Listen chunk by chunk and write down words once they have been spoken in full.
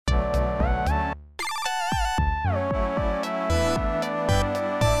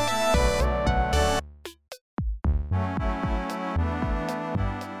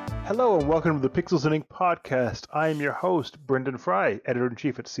Hello and welcome to the Pixels and Ink podcast. I am your host, Brendan Fry,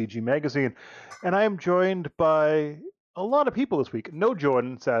 editor-in-chief at CG Magazine, and I am joined by a lot of people this week. No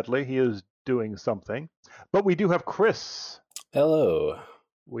Jordan, sadly. He is doing something. But we do have Chris. Hello.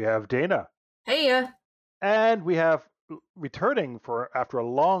 We have Dana. Hey. And we have, returning after a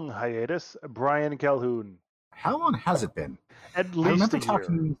long hiatus, Brian Calhoun. How long has it been? At least a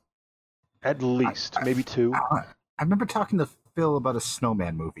year. At least, maybe 2. I remember talking to Phil about a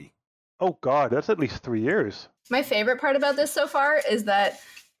Snowman movie. Oh, God, that's at least 3 years. My favorite part about this so far is that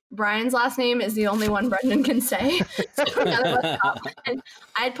Brian's last name is the only one Brendan can say. So none of us got it. And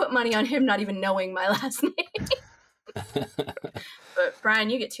I'd put money on him not even knowing my last name. But Brian,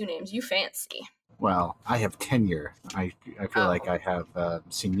 you get 2 names. You fancy. Well, I have tenure. I feel like I have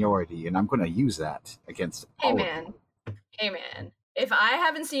seniority, and I'm going to use that against all of you. Hey, man. If I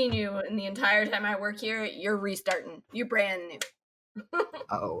haven't seen you in the entire time I work here, you're restarting. You're brand new.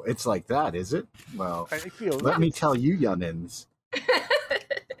 Oh, it's like that, is it? Well, let me tell you, youngins.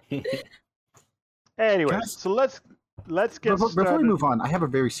 Anyway, so let's get started. Before we move on, I have a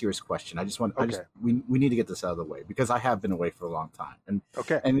very serious question. We need to get this out of the way because I have been away for a long time,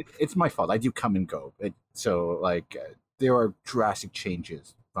 and it's my fault. I do come and go, there are drastic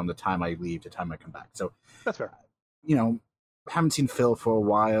changes from the time I leave to the time I come back. So that's fair. Haven't seen Phil for a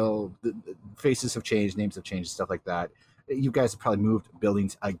while. The faces have changed, names have changed, stuff like that. You guys have probably moved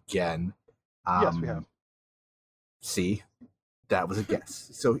buildings again. Yes, we have. See, that was a guess.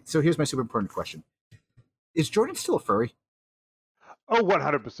 So here's my super important question. Is Jordan still a furry? Oh,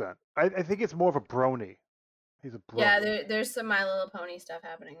 100%. I think it's more of a brony. He's a brony. Yeah, there's some My Little Pony stuff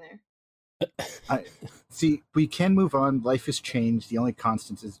happening there. See, we can move on. Life has changed. The only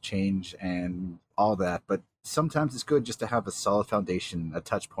constant is change and all that. But sometimes it's good just to have a solid foundation, a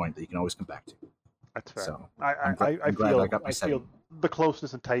touch point that you can always come back to. That's fair. So I feel the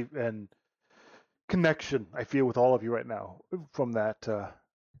closeness and type and connection I feel with all of you right now from that the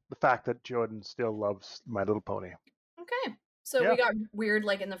fact that Jordan still loves My Little Pony. Okay, so we got weird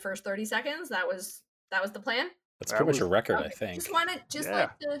like in the first 30 seconds. That was the plan. That's pretty much a record, I think. Just wanted just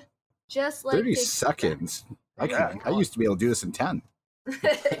like 30 seconds. I used to be able to do this in 10.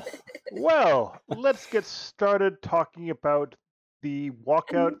 Well, let's get started talking about the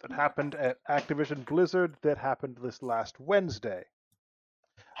walkout that happened at Activision Blizzard that happened this last Wednesday.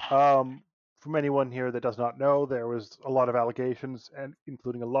 From anyone here that does not know, there was a lot of allegations, and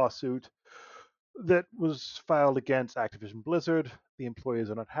including a lawsuit that was filed against Activision Blizzard. The employees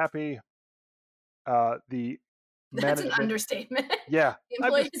are not happy. That's an understatement. Yeah. The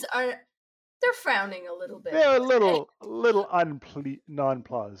employees they're frowning a little bit. They're a little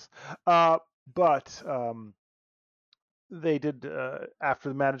nonplussed. But they did, after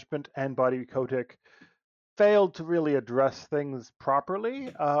the management and Bobby Kotick failed to really address things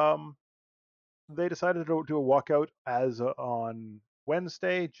properly, they decided to do a walkout as on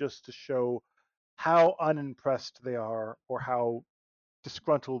Wednesday just to show how unimpressed they are or how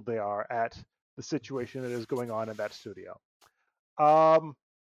disgruntled they are at the situation that is going on in that studio.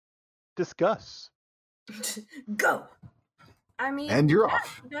 Discuss. Go. I mean, and you're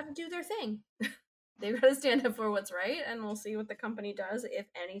off. They got to do their thing. They've got to stand up for what's right, and we'll see what the company does, if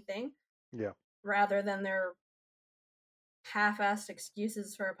anything. Yeah. Rather than their half-assed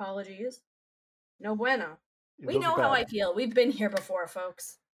excuses for apologies. No bueno. We know how I feel. We've been here before,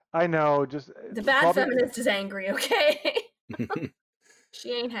 folks. I know. Just the bad feminist is angry, okay?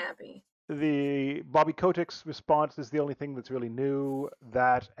 She ain't happy. The Bobby Kotick's response is the only thing that's really new.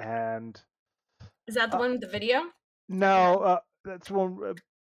 That and is that the one with the video? No, that's one.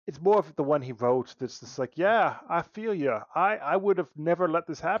 It's more of the one he wrote. That's just like, yeah, I feel you. I would have never let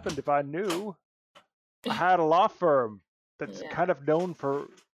this happen if I knew. I had a law firm that's kind of known for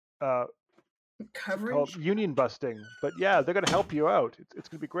coverage, called union busting. But yeah, they're gonna help you out. It's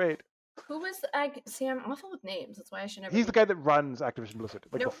gonna be great. Who was see? I'm awful with names. That's why I should never. He's the guy that runs Activision Blizzard,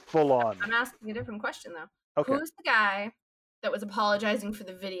 like the full on. I'm asking a different question though. Okay. Who's the guy that was apologizing for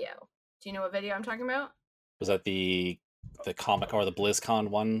the video? Do you know what video I'm talking about? Was that the comic or the BlizzCon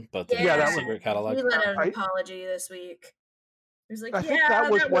one? But the that secret catalog. He let out an apology this week. He was like, I think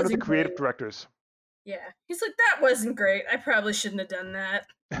that was one of the creative directors. Yeah, he's like, that wasn't great. I probably shouldn't have done that.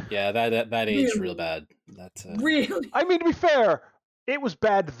 Yeah, that aged real bad. Really? I mean, to be fair, it was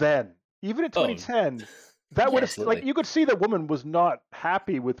bad then. Even in 2010, that would have like you could see the woman was not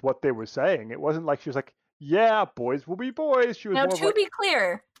happy with what they were saying. It wasn't like she was like, "Yeah, boys will be boys." She was now, more to be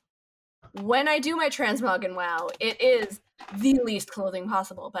clear, when I do my transmog in WoW, it is the least clothing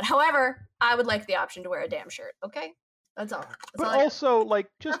possible. But however, I would like the option to wear a damn shirt. Okay, that's all. But also, like,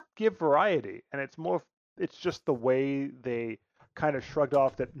 just give variety, and it's just the way they kind of shrugged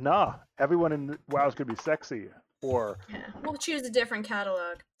off that, nah, everyone in WoW is going to be sexy. Or we'll choose a different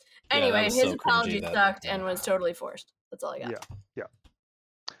catalog. Anyway, his apology sucked and was totally forced. That's all I got. Yeah.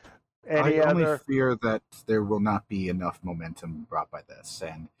 I only fear that there will not be enough momentum brought by this,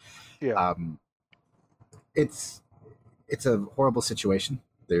 and it's a horrible situation.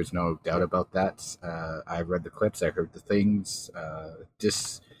 There's no doubt about that. I read the clips. I heard the things.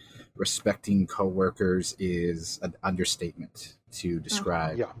 Disrespecting coworkers is an understatement to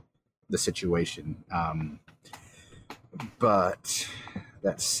describe the situation. But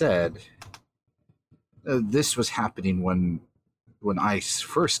that said, this was happening when I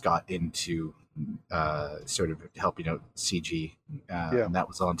first got into sort of helping out CG, and that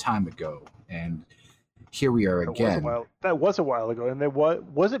was a long time ago. And here we are again. That was a while ago. And there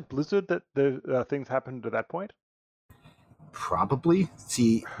was it Blizzard that the things happened at that point? Probably.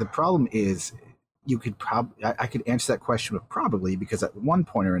 See, the problem is you could I could answer that question with probably, because at one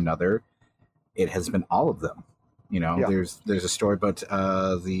point or another, it has been all of them. There's a story about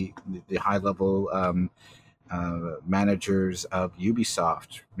the high level managers of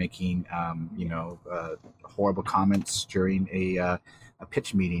Ubisoft making horrible comments during a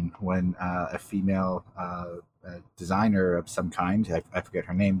pitch meeting when a female designer of some kind, I forget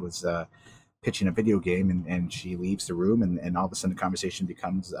her name, was pitching a video game, and she leaves the room, and all of a sudden the conversation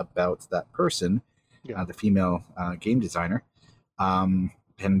becomes about that person, the female game designer.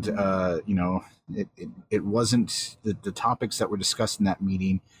 It wasn't the topics that were discussed in that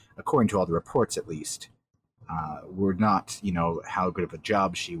meeting, according to all the reports at least, were not, how good of a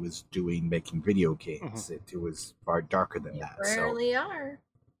job she was doing making video games. It was far darker than that. Rarely are.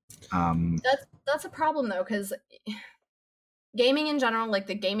 That's a problem though, because gaming in general, like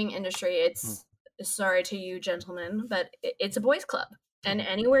the gaming industry, it's sorry to you gentlemen, but it's a boys club. And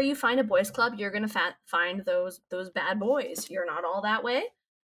anywhere you find a boys club, you're gonna find those bad boys. You're not all that way.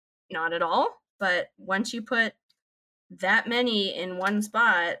 Not at all, but once you put that many in one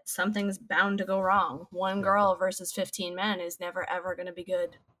spot, something's bound to go wrong. One girl versus 15 men is never ever going to be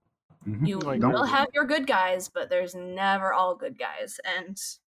good. You will have your good guys, but there's never all good guys, and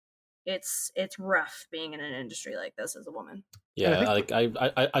it's rough being in an industry like this as a woman. Yeah,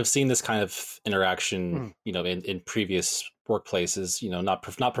 I've seen this kind of interaction, in previous workplaces, not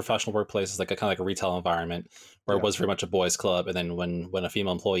professional workplaces, like a kind of like a retail environment where it was very much a boys' club, and then when a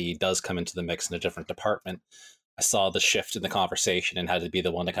female employee does come into the mix in a different department, I saw the shift in the conversation and had to be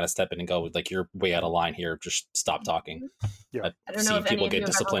the one to kind of step in and go, like, you're way out of line here. Just stop talking. Yeah, I don't know if people get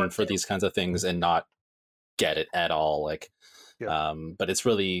disciplined for these kinds of things and not get it at all. Like, but it's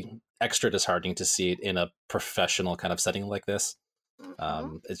really extra disheartening to see it in a professional kind of setting like this.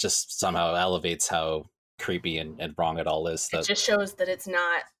 It just somehow elevates how creepy and wrong it all is. It just shows that it's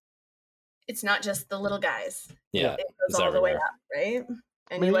not just the little guys. Yeah, it goes all the way up, right?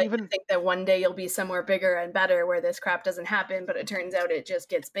 And you even think that one day you'll be somewhere bigger and better where this crap doesn't happen, but it turns out it just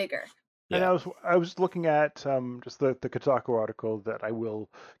gets bigger. And I was looking at just the Kotaku article that I will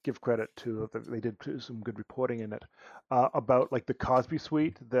give credit to. They did some good reporting in it about like the Cosby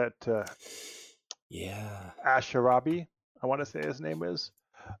Suite that Asharabi, I want to say his name is,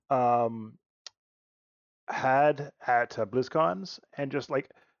 had at BlizzCons, and just like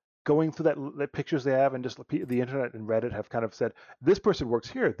going through the pictures they have, and just the internet and Reddit have kind of said, this person works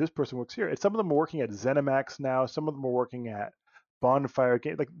here, this person works here. And some of them are working at ZeniMax now, some of them are working at Bonfire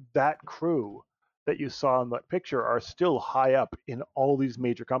Game. Like that crew that you saw in that picture are still high up in all these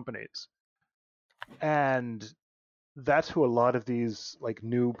major companies. And that's who a lot of these like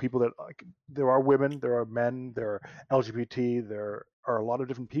new people that, like, there are women, there are men, there are LGBT, there are a lot of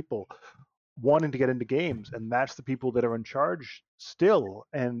different people wanting to get into games, and that's the people that are in charge still.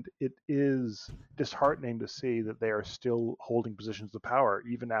 And it is disheartening to see that they are still holding positions of power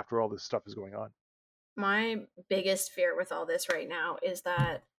even after all this stuff is going on. My biggest fear with all this right now is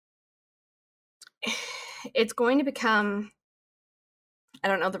that it's going to become, I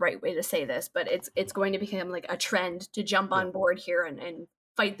don't know the right way to say this, but it's going to become like a trend to jump on board here and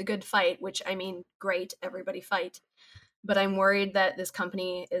fight the good fight, which, I mean, great, everybody fight. But I'm worried that this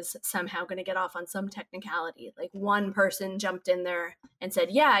company is somehow going to get off on some technicality. Like one person jumped in there and said,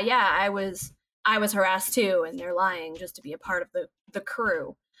 yeah, I was harassed too, and they're lying just to be a part of the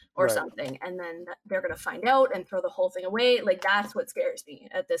crew or something. And then they're going to find out and throw the whole thing away. Like, that's what scares me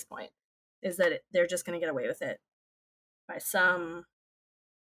at this point, is that they're just going to get away with it by some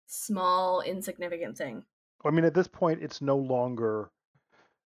small, insignificant thing. I mean, at this point, it's no longer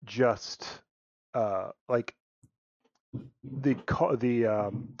just like the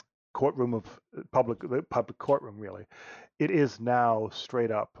courtroom of public courtroom. Really, it is now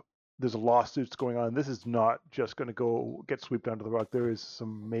straight up there's lawsuits going on. This is not just going to go get swept under the rug. There is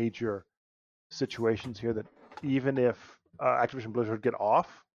some major situations here that even if Activision Blizzard get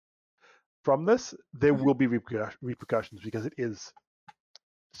off from this, there will be repercussions because it is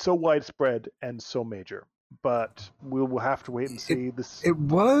so widespread and so major. But we will have to wait and see. It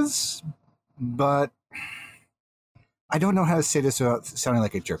was, but I don't know how to say this without sounding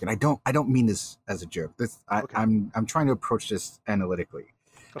like a jerk, and I don't mean this as a joke. I'm trying to approach this analytically.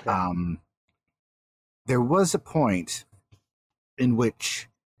 Okay. There was a point in which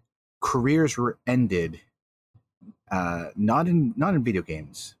careers were ended, not in video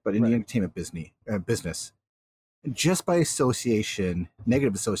games, but in the entertainment business, just by association,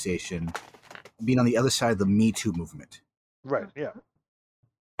 negative association, being on the other side of the Me Too movement. Right. Yeah.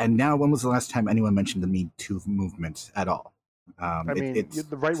 And now, when was the last time anyone mentioned the Me Too movement at all? The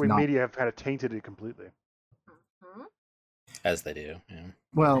right-wing media have kind of tainted it completely. As they do, yeah.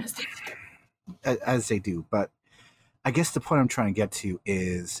 Well, as they do. But I guess the point I'm trying to get to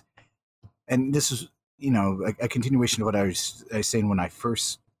is, and this is, a continuation of what I was saying when I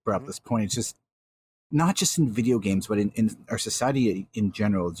first brought up this point. It's just, not just in video games, but in our society in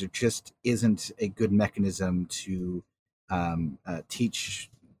general, there just isn't a good mechanism to teach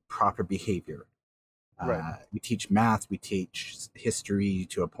proper behavior. Right. We teach math, we teach history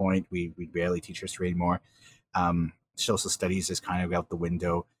to a point. We barely teach history anymore. Social studies is kind of out the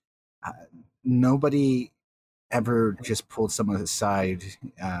window. Nobody ever just pulled someone aside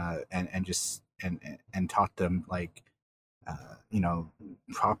and taught them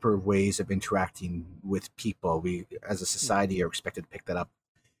proper ways of interacting with people. We, as a society, are expected to pick that up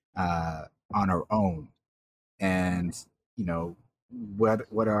on our own. And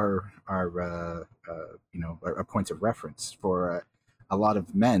what are our points of reference for a lot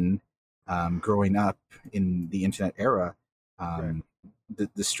of men growing up in the internet era?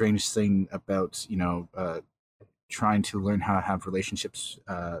 The strange thing about trying to learn how to have relationships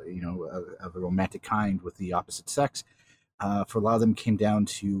of a romantic kind with the opposite sex, for a lot of them came down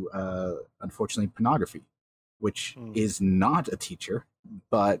to unfortunately pornography, which is not a teacher,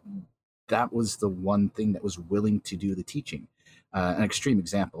 but that was the one thing that was willing to do the teaching. An extreme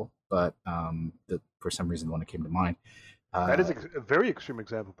example, but for some reason the one that came to mind. That is a very extreme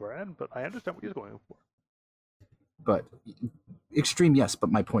example, Brian, but I understand what you're going for. But extreme, yes,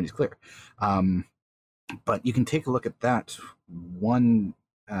 but my point is clear. But you can take a look at that one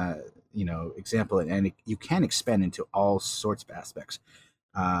example, and you can expand into all sorts of aspects.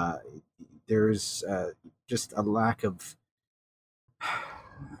 There's just a lack of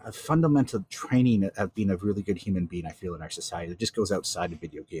a fundamental training of being a really good human being, I feel, in our society. It just goes outside of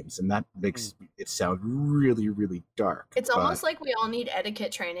video games, and that makes it sound really, really dark. It's almost like we all need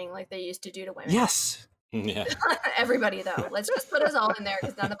etiquette training like they used to do to women. Yes. Yeah. Everybody, though. Let's just put us all in there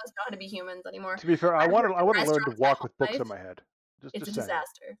because none of us know how to be humans anymore. To be fair, I want to learn to walk with books in my head. It's a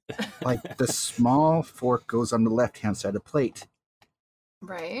disaster. Like the small fork goes on the left-hand side of the plate.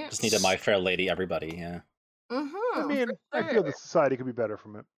 Right. Just need a My Fair Lady, everybody, yeah. Mm-hmm, I mean, I feel the society could be better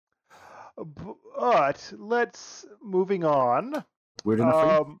from it. But moving on. Weird enough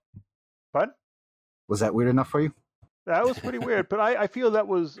for you? What? Was that weird enough for you? That was pretty weird, but I feel that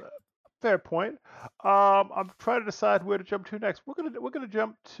was a fair point. I'm trying to decide where to jump to next. We're gonna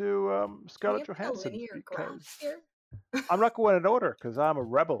jump to Scarlett Johansson because I'm not going in order because I'm a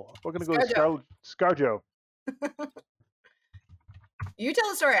rebel. We're gonna go to ScarJo. You tell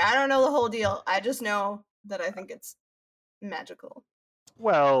the story. I don't know the whole deal. I just know that I think it's magical.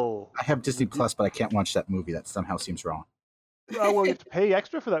 Well, I have Disney Plus, but I can't watch that movie. That somehow seems wrong. Well, you have to pay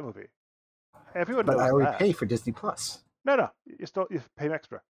extra for that movie. Everyone knows I already that. pay for Disney Plus. No, you pay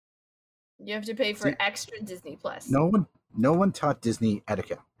extra. You have to pay for extra Disney Plus. No one taught Disney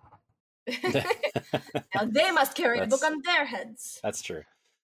etiquette. Now they must carry a book on their heads. That's true.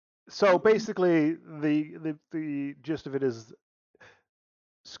 So basically, the gist of it is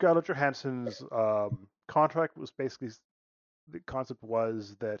Scarlett Johansson's contract was basically, the concept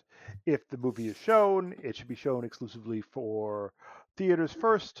was that if the movie is shown, it should be shown exclusively for theaters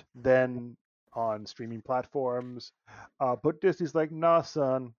first, then on streaming platforms. But Disney's like, nah,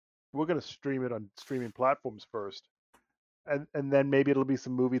 son, we're going to stream it on streaming platforms first. And then maybe it'll be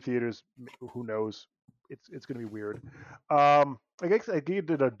some movie theaters. Who knows? It's going to be weird. I guess it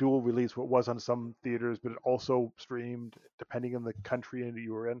did a dual release where it was on some theaters, but it also streamed depending on the country that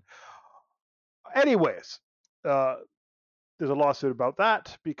you were in. Anyways, there's a lawsuit about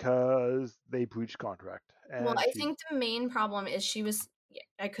that because they breached contract. Well, I think the main problem is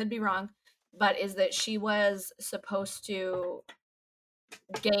I could be wrong, but is that she was supposed to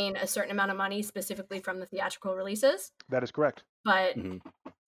gain a certain amount of money specifically from the theatrical releases. That is correct. But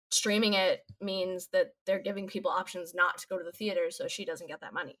streaming it means that they're giving people options not to go to the theater, so she doesn't get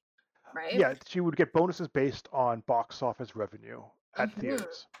that money, right? Yeah, she would get bonuses based on box office revenue at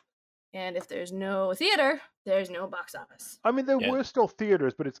theaters. And if there's no theater, there's no box office. I mean, there were still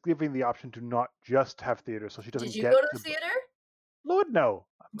theaters, but it's giving the option to not just have theaters, so she doesn't get. Did you go to the theater? Lord, no.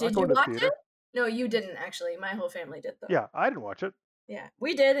 Did you watch it? No, you didn't actually. My whole family did, though. Yeah, I didn't watch it. Yeah,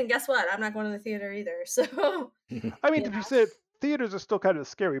 we did, and guess what? I'm not going to the theater either. So. I mean, if you said theaters are still kind of a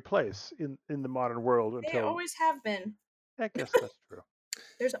scary place in the modern world. Until... They always have been. I guess that's true.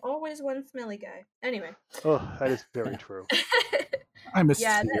 There's always one smelly guy. Anyway. Oh, that is very true. I miss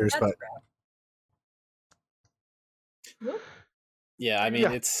theaters, but. Yeah, I mean,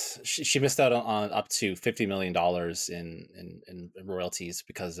 it's she missed out on up to $50 million in royalties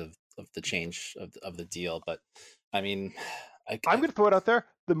because of the change of the deal. But I mean, I'm going to throw it out there.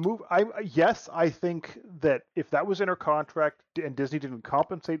 The move, I think that if that was in her contract and Disney didn't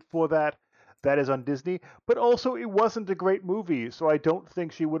compensate for that, that is on Disney. But also, it wasn't a great movie, so I don't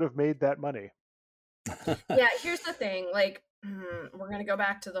think she would have made that money. Yeah, here's the thing. Like, we're going to go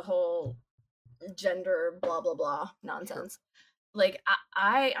back to the whole gender blah blah blah nonsense. Sure. Like,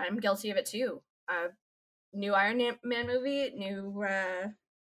 I'm guilty of it too. New Iron Man movie,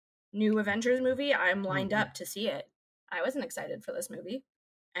 new Avengers movie. I'm lined up to see it. I wasn't excited for this movie,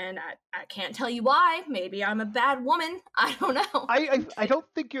 and I can't tell you why. Maybe I'm a bad woman. I don't know. I don't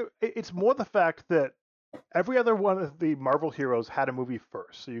think you're. It's more the fact that every other one of the Marvel heroes had a movie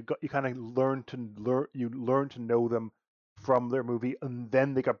first, so you kind of learn to know them from their movie, and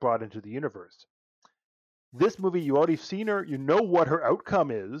then they got brought into the universe. This movie, you already seen her. You know what her outcome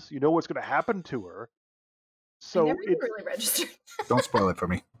is. You know what's going to happen to her. So I never really registered. Don't spoil it for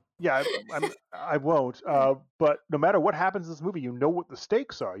me. Yeah, I won't. But no matter what happens in this movie, you know what the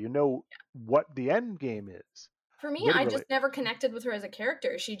stakes are. You know what the end game is. For me, literally. I just never connected with her as a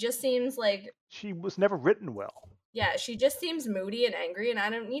character. She just seems like... She was never written well. Yeah, she just seems moody and angry, and I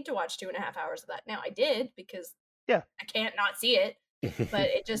don't need to watch 2.5 hours of that. Now, I did, because I can't not see it. But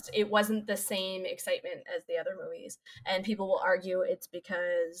it wasn't the same excitement as the other movies. And people will argue it's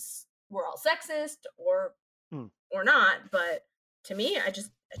because we're all sexist or not. But to me, I just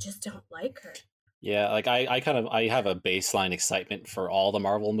don't like her. Yeah, like I have a baseline excitement for all the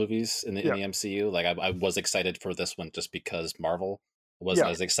Marvel movies in the MCU. Like I was excited for this one just because Marvel wasn't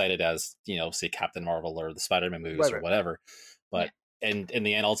as excited as, say Captain Marvel or the Spider-Man movies or whatever. But and in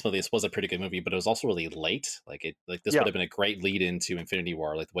the end, ultimately, this was a pretty good movie, but it was also really late. This would have been a great lead into Infinity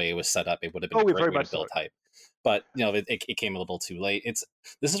War. Like the way it was set up, it would have been a great way to build hype. But it came a little too late.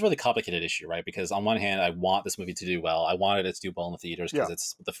 This is a really complicated issue, right? Because on one hand, I want this movie to do well. I wanted it to do well in the theaters because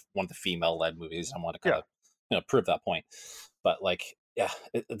it's one of the female-led movies. I want to kind of prove that point. But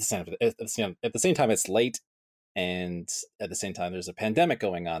at the same time, it's late. And at the same time, there's a pandemic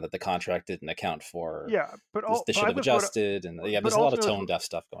going on that the contract didn't account for. Yeah, but they should have adjusted, and there's a lot of tone deaf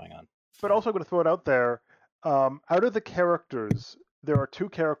stuff going on. But also, I'm going to throw it out there. Out of the characters, there are two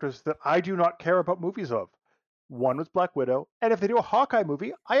characters that I do not care about movies of. One was Black Widow, and if they do a Hawkeye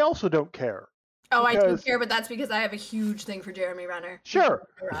movie, I also don't care. Oh, I do care, but that's because I have a huge thing for Jeremy Renner. Sure,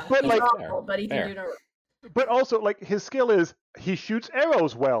 but he's awful, but he can do no wrong. But also, his skill is he shoots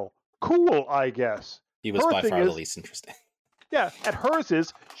arrows well. Cool, I guess. He was by far the least interesting. Yeah, and hers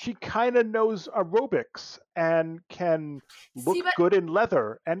is she kind of knows aerobics and can look good in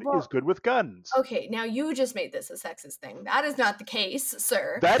leather and is good with guns. Okay, now you just made this a sexist thing. That is not the case,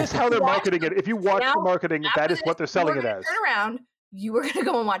 sir. That is how they're marketing it. If you watch the marketing, that is what they're selling it as. Turn around. You were going to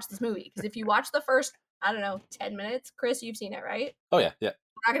go and watch this movie. Because if you watch the first, 10 minutes, Chris, you've seen it, right? Oh, yeah.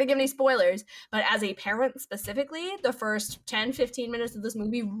 I'm not going to give any spoilers, but as a parent specifically, the first 10-15 minutes of this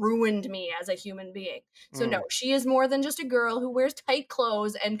movie ruined me as a human being. So no, she is more than just a girl who wears tight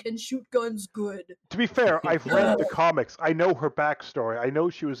clothes and can shoot guns good. To be fair, I've read the comics. I know her backstory. I know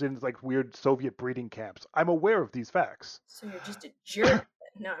she was in weird Soviet breeding camps. I'm aware of these facts. So you're just a jerk.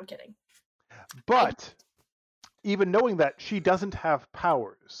 No, I'm kidding. But even knowing that, she doesn't have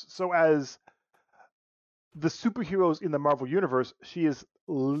powers. So as the superheroes in the Marvel Universe, she is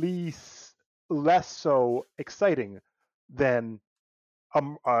less so exciting than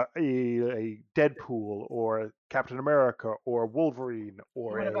a Deadpool or Captain America or Wolverine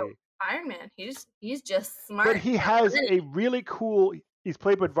or Iron Man. He's just smart. But he has a really cool. He's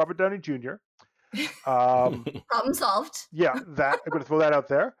played by Robert Downey Jr. Problem solved. Yeah, I'm going to throw that out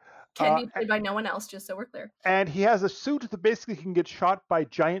there. Can be played by no one else, just so we're clear. And he has a suit that basically can get shot by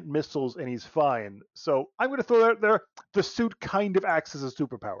giant missiles and he's fine. So I'm going to throw that out there. The suit kind of acts as a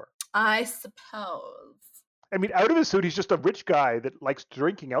superpower. I suppose. I mean, out of his suit, he's just a rich guy that likes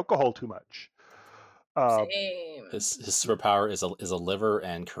drinking alcohol too much. Same. His superpower is a liver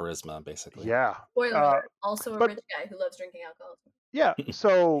and charisma, basically. Yeah. Spoiler alert, also a rich guy who loves drinking alcohol. Yeah.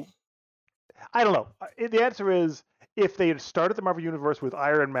 So I don't know. The answer is, if they had started the Marvel Universe with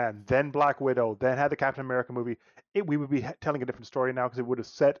Iron Man, then Black Widow, then had the Captain America movie, we would be telling a different story now, because it would have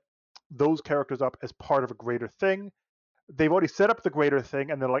set those characters up as part of a greater thing. They've already set up the greater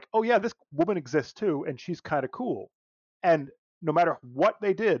thing, and they're like, oh yeah, this woman exists too, and she's kind of cool. And no matter what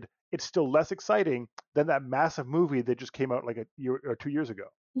they did, it's still less exciting than that massive movie that just came out like a year or 2 years ago.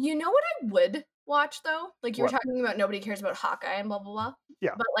 You know what I would watch though? Like you were talking about nobody cares about Hawkeye and blah blah blah.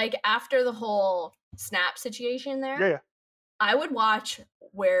 Yeah. But like after the whole Snap situation there, yeah. I would watch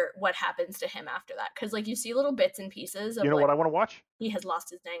what happens to him after that, because like you see little bits and pieces of, you know, like, what I want to watch? He has lost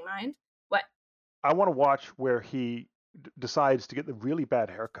his dang mind. What? I want to watch where he decides to get the really bad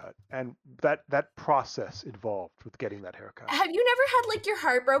haircut, and that process involved with getting that haircut. Have you never had like your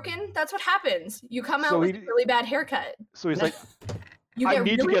heart broken? That's what happens. You come out with a really bad haircut. So he's like, you I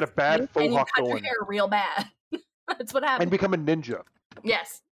need to get a bad faux hawk going. going. You cut your hair real bad. That's what happens. And become a ninja.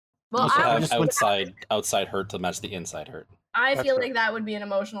 Yes. Well, also have outside hurt to match the inside hurt. I feel like that would be an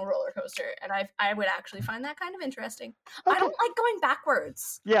emotional roller coaster, and I would actually find that kind of interesting. Okay. I don't like going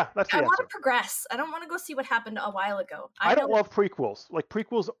backwards. Yeah, that's the answer. I want to progress. I don't want to go see what happened a while ago. I don't love prequels. Like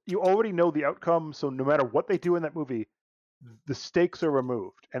prequels, you already know the outcome, so no matter what they do in that movie, the stakes are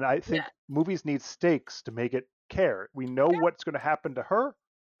removed. And I think movies need stakes to make it care. We know what's going to happen to her.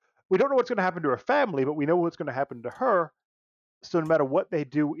 We don't know what's going to happen to her family, but we know what's going to happen to her. So no matter what they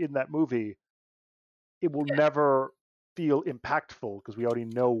do in that movie, it will never feel impactful, because we already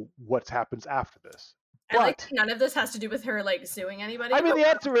know what happens after this. I like none of this has to do with her like suing anybody. I mean, the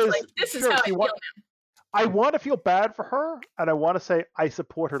answer is like, this is how I feel now. I want to feel bad for her, and I want to say I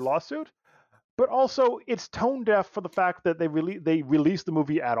support her lawsuit, but also it's tone deaf for the fact that they released the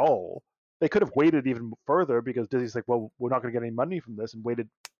movie at all. They could have waited even further, because Disney's like, well, we're not going to get any money from this, and waited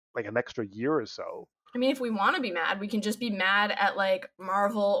like an extra year or so. I mean, if we want to be mad, we can just be mad at like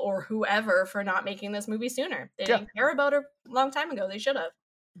Marvel or whoever for not making this movie sooner. They didn't care about her a long time ago. They should have.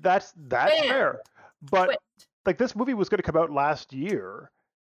 That's fair. But like, this movie was going to come out last year,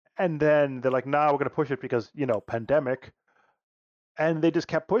 and then they're like, nah, we're going to push it because, you know, pandemic. And they just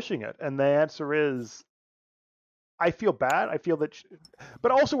kept pushing it. And the answer is, I feel bad. I feel that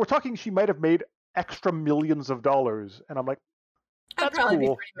but also we're talking, she might have made extra millions of dollars, and I'm like, I'd probably be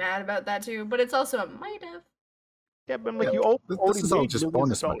pretty mad about that too, but it's also a might have. Yeah, but like this is all just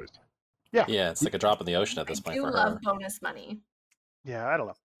bonus money. Yeah, it's like a drop in the ocean at this point. I love bonus money. Yeah, I don't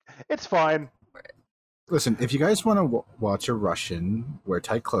know. It's fine. Listen, if you guys want to watch a Russian wear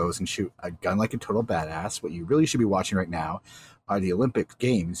tight clothes and shoot a gun like a total badass, what you really should be watching right now are the Olympic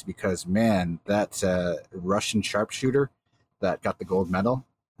Games, because man, that Russian sharpshooter that got the gold medal,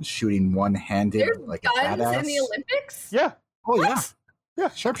 shooting one-handed like a badass. In the Olympics? Yeah. Oh, what? yeah.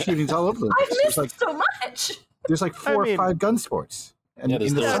 Sharpshooting's all over the place. I've missed so much. There's like 4 or 5 gun sports. And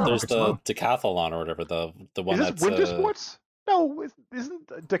there's the decathlon or whatever, the one that's winter sports. No, isn't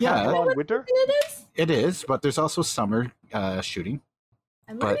decathlon winter? It is, but there's also summer shooting.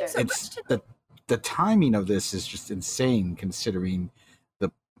 But it's the timing of this is just insane, considering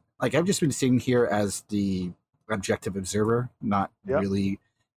I've just been sitting here as the objective observer, not really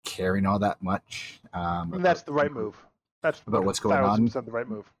caring all that much. And that's the right move. That's about what's going on. The right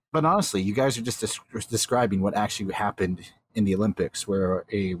move. But honestly, you guys are just describing what actually happened in the Olympics, where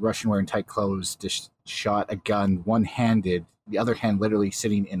a Russian wearing tight clothes just shot a gun one-handed, the other hand literally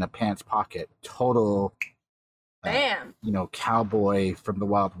sitting in a pants pocket. Total, bam! Cowboy from the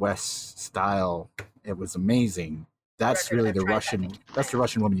Wild West style. It was amazing. That's really the Russian. That's the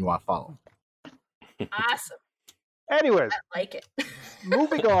Russian woman you want to follow. Awesome. Anyways, I like it.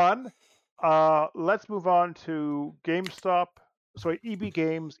 Moving on. Let's move on to GameStop. Sorry, EB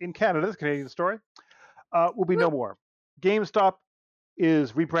Games in Canada. This is a Canadian story. Will be no more. GameStop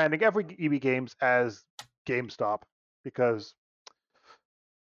is rebranding every EB Games as GameStop, because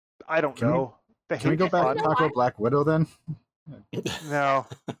I don't know. Can we go back and talk about Black Widow then? No,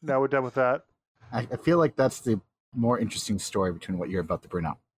 we're done with that. I feel like that's the more interesting story between what you're about to bring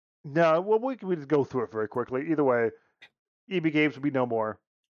up. No, well, we just go through it very quickly. Either way, EB Games will be no more.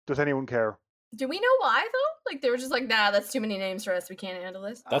 Does anyone care? Do we know why though? Like they were just like, nah, that's too many names for us. We can't handle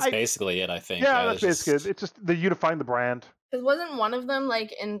this. That's basically it, I think. Yeah, that's basically it. It's just the unifying the brand. Because wasn't one of them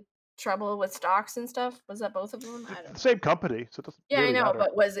like in trouble with stocks and stuff? Was that both of them? I don't know. Same company, so it doesn't. Yeah, really I know, matter.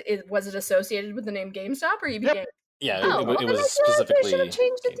 but was it associated with the name GameStop or EB Games? Yeah, it was specifically. They should have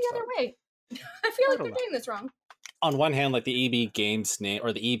changed it the other way. I feel like they're doing this wrong. on one hand, like the EB Games name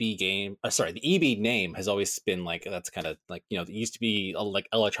or the EB game, the EB name has always been like that's kind of like it used to be like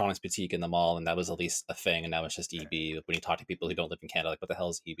electronics boutique in the mall, and that was at least a thing, and now it's just EB. When you talk to people who don't live in Canada, like what the hell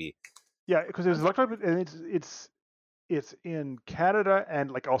is EB? Yeah, because there's electronic, and it's in Canada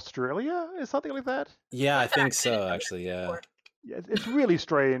and like Australia, is something like that. Yeah, I think so. Actually, yeah. Yeah, it's really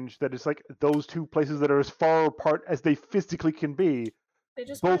strange that it's like those two places that are as far apart as they physically can be, they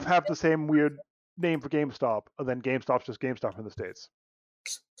just both have the same weird name for GameStop, and then GameStop's just GameStop in the States.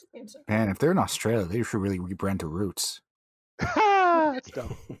 Man, if they're in Australia, they should really rebrand to Roots. That's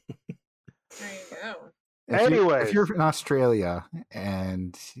dumb. There you go. Anyway, if you're in Australia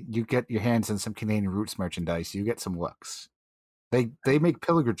and you get your hands on some Canadian Roots merchandise, you get some looks. They make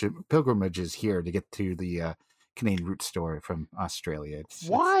pilgrimages here to get to the Canadian Roots store from Australia.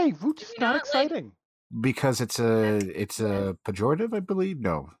 Why? Roots is not exciting. Because it's a pejorative, I believe.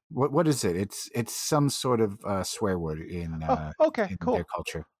 No, what is it? It's some sort of swear word in cool. their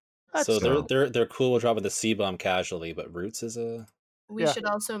culture. So they're cool with dropping the C-bomb casually, but Roots is a. We should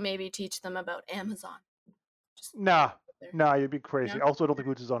also maybe teach them about Amazon. Nah, you'd be crazy. No? Also, I don't think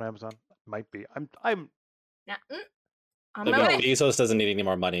Roots is on Amazon. Might be. I'm. Nah. Bezos doesn't need any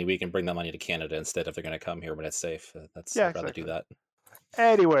more money. We can bring that money to Canada instead if they're going to come here when it's safe. I'd rather do that.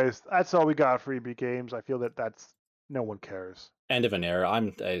 Anyways, that's all we got for EB Games. I feel that's no one cares. End of an era.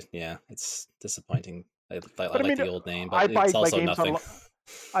 It's disappointing. I like the old name, but it's also nothing.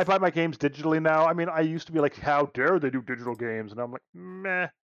 I buy my games digitally now. I mean, I used to be like, how dare they do digital games? And I'm like, meh.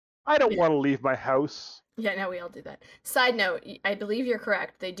 I don't want to leave my house. Yeah, no, we all do that. Side note, I believe you're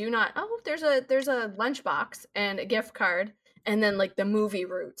correct. They do not. Oh, there's a lunchbox and a gift card, and then like the movie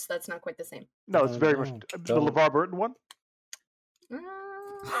Roots. That's not quite the same. No, it's very much the LeVar Burton one. Yeah.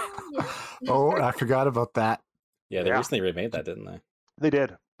 Oh, I forgot about that. Yeah, they recently remade that, didn't they? They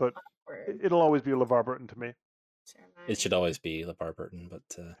did, but it'll always be LeVar Burton to me. It should always be LeVar Burton, but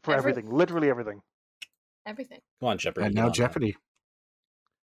for everything, literally everything. Everything. Come on, Jeopardy. And now Jeopardy.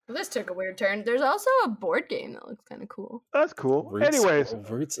 Well, this took a weird turn. There's also a board game that looks kind of cool. That's cool. Anyways,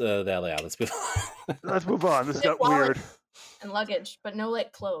 Roots. Let's move on. Let's move on. This got weird. And luggage, but no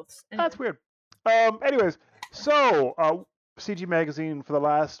like clothes. Anyway. That's weird. Anyways, so CG Magazine for the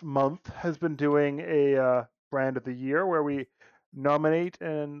last month has been doing a brand of the year where we nominate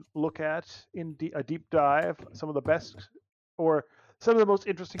and look at in a deep dive some of the best or some of the most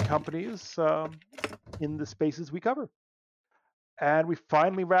interesting companies in the spaces we cover. And we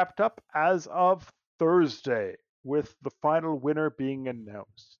finally wrapped up as of Thursday with the final winner being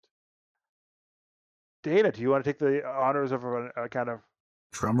announced. Dana, do you want to take the honors of a kind of...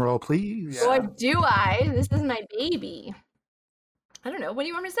 Drum roll, please. Yeah. Or do I? This is my baby. I don't know. What do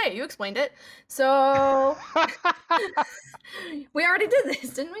you want me to say? You explained it. So we already did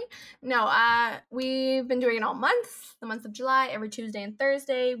this, didn't we? No, we've been doing it all month, the month of July. Every Tuesday and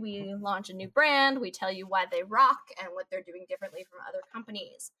Thursday, we launch a new brand. We tell you why they rock and what they're doing differently from other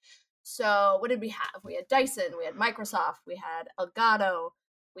companies. So what did we have? We had Dyson, we had Microsoft, we had Elgato,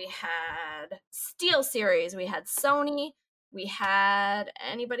 we had SteelSeries, we had Sony, we had,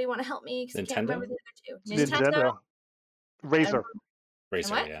 anybody want to help me? Nintendo? I can't remember the other two. Nintendo. Razer.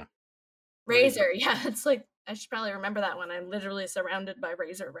 Razer, yeah. Razer, yeah. It's like, I should probably remember that one. I'm literally surrounded by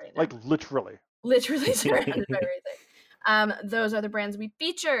Razer right now. Like, literally. Literally surrounded by Razer. Those are the brands we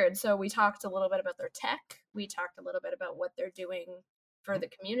featured. So we talked a little bit about their tech. We talked a little bit about what they're doing for the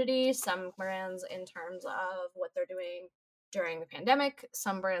community. Some brands in terms of what they're doing during the pandemic.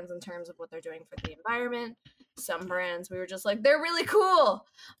 Some brands in terms of what they're doing for the environment. Some brands we were just like, they're really cool.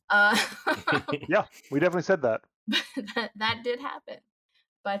 Yeah, we definitely said that. that did happen.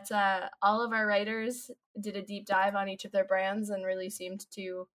 But all of our writers did a deep dive on each of their brands and really seemed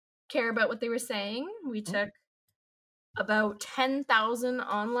to care about what they were saying. We took about 10,000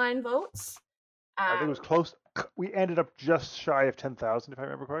 online votes. I think it was close. We ended up just shy of 10,000, if I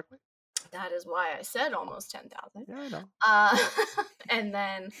remember correctly. That is why I said almost 10,000. Yeah, I know. And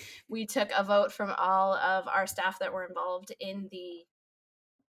then we took a vote from all of our staff that were involved in the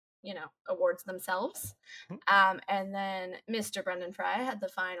awards themselves. And then Mr. Brendan Fry had the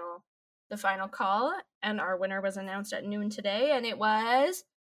final call, and our winner was announced at noon today, and it was,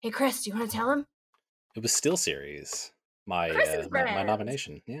 hey Chris, do you want to tell him? It was SteelSeries, my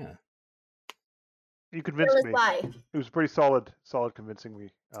nomination. Yeah. You convinced me. Why. It was pretty solid convincing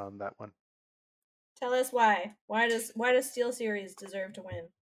me on that one. Tell us why. Why does SteelSeries deserve to win?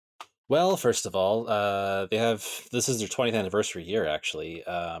 Well, first of all, this is their 20th anniversary year, actually,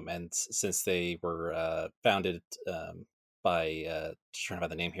 and since they were founded by, trying to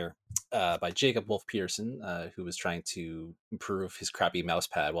find the name here, by Jacob Wolf Peterson, who was trying to improve his crappy mouse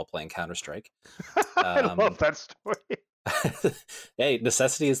pad while playing Counter-Strike. I love that story. Hey,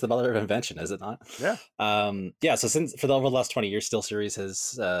 necessity is the mother of invention, is it not? Yeah. So over the last 20 years, SteelSeries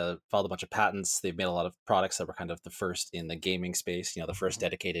has filed a bunch of patents. They've made a lot of products that were kind of the first in the gaming space. The first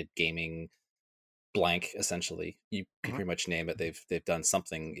dedicated gaming blank. Essentially, you can pretty much name it. They've done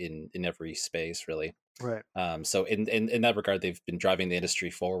something in every space, really. Right. So in that regard, they've been driving the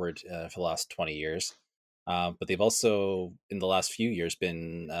industry forward for the last 20 years. But they've also, in the last few years,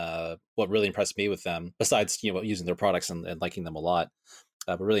 been what really impressed me with them, besides using their products and liking them a lot.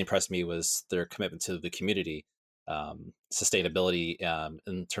 What really impressed me was their commitment to the community, sustainability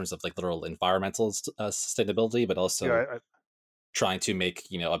in terms of like literal environmental sustainability, but also trying to make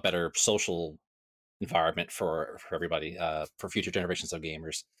a better social environment for everybody, for future generations of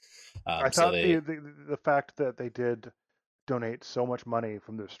gamers. I thought the fact that they did donate so much money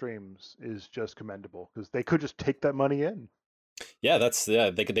from their streams is just commendable, because they could just take that money in. Yeah,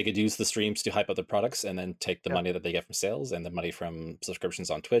 they could use the streams to hype up their products and then take the money that they get from sales and the money from subscriptions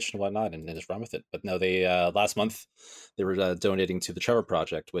on Twitch and whatnot and just run with it. But no, they last month they were donating to the Trevor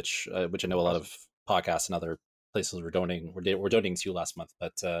Project, which I know a lot of podcasts and other places were donating to last month.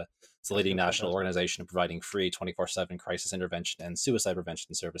 But it's the leading national organization providing free 24/7 crisis intervention and suicide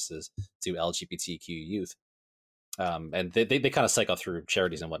prevention services to LGBTQ youth. And they kind of cycle through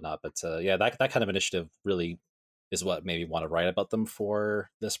charities and whatnot. But that kind of initiative really is what made me want to write about them for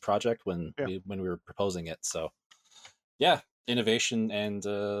this project when we were proposing it. So yeah, innovation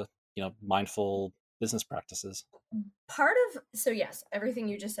and mindful business practices. Yes, everything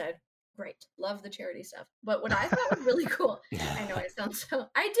you just said, great. Love the charity stuff. But what I thought was really cool, I know it sounds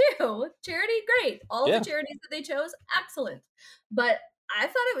I do. Charity, great. All the charities that they chose, excellent. But I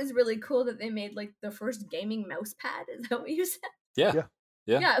thought it was really cool that they made like the first gaming mouse pad. Is that what you said? Yeah.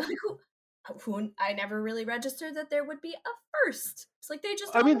 Like who I never really registered that there would be a first. It's like they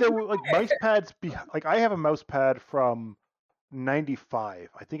just. I mean, there were like mouse pads. Like I have a mouse pad from '95.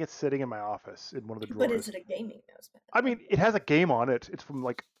 I think it's sitting in my office in one of the drawers. But is it a gaming mouse pad? I mean, it has a game on it. It's from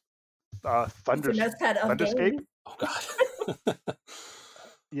like Thunderscape. Oh God.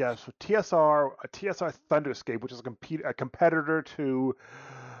 Yeah, so TSR Thunderscape, which is a competitor to,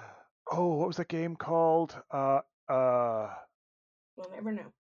 what was that game called? We'll never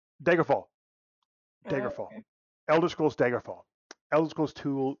know. Daggerfall. Okay. Elder Scrolls Daggerfall. Elder Scrolls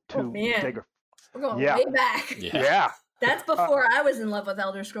 2 Daggerfall. We're going way back. Yeah. That's before I was in love with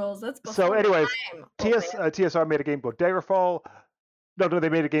Elder Scrolls. That's before. So anyways, TSR made a game called Daggerfall. No, they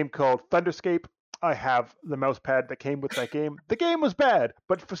made a game called Thunderscape. I have the mouse pad that came with that game. The game was bad,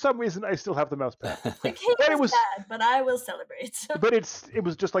 but for some reason I still have the mouse pad. The game was bad, but I will celebrate. But it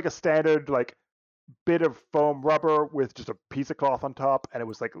was just like a standard like bit of foam rubber with just a piece of cloth on top, and it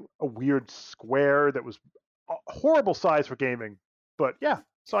was like a weird square that was a horrible size for gaming. But yeah,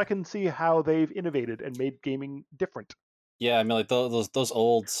 so I can see how they've innovated and made gaming different. Yeah, I mean, like those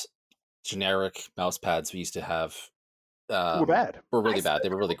old generic mouse pads we used to have. Were bad. Were really bad. They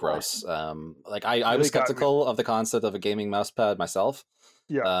were really gross. Like I was skeptical of the concept of a gaming mouse pad myself.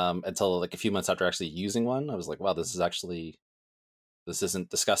 Yeah. Until like a few months after actually using one, I was like, wow, this isn't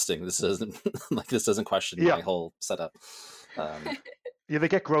disgusting. This doesn't question my whole setup. Yeah, they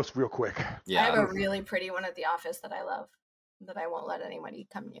get gross real quick. Yeah. I have a really pretty one at the office that I love, that I won't let anybody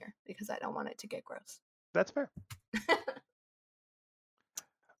come near because I don't want it to get gross. That's fair.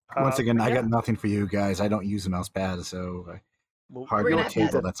 Once again, I got nothing for you guys. I don't use a mouse pad, so hardware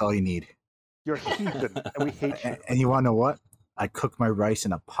table, that's all you need. You're a heathen, and we hate you. And you want to know what? I cook my rice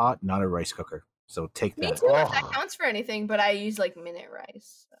in a pot, not a rice cooker. So take that. Me too, if that counts for anything, but I use like minute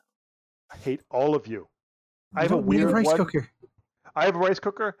rice. So. I hate all of you. I have a weird rice cooker. I have a rice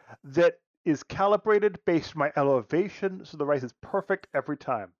cooker that is calibrated based on my elevation, so the rice is perfect every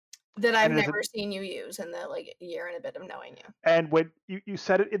time. That I've never seen you use in the like year and a bit of knowing you. And when you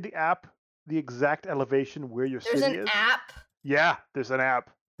set it in the app, the exact elevation where your city is. There's an app? Yeah, there's an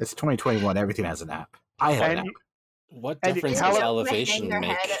app. It's 2021. Everything has an app. I have an app. What difference does elevation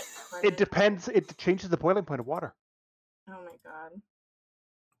make? It depends. It changes the boiling point of water. Oh my god.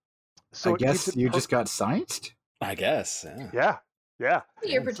 So I guess you just got scienced? I guess, yeah. Yeah.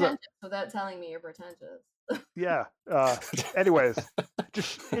 You're pretentious without telling me you're pretentious. Yeah. Anyways,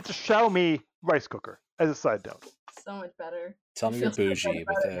 it's a Xiaomi rice cooker as a side note. So much better. Tell me you're bougie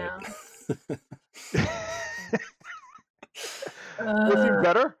without. What's even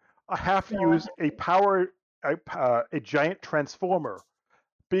better? I have to use a giant transformer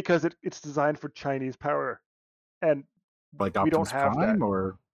because it's designed for Chinese power, and like we don't Optimus have Prime that.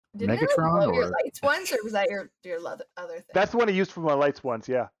 Or Did Megatron you or your lights once, or was that your other thing? That's the one I used for my lights once.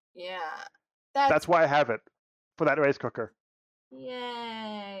 Yeah. Yeah. That's why I have it for that rice cooker.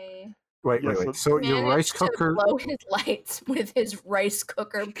 Yay. Wait. So your rice cooker... to blow his lights with his rice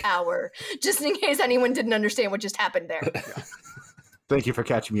cooker power, just in case anyone didn't understand what just happened there. Yeah. Thank you for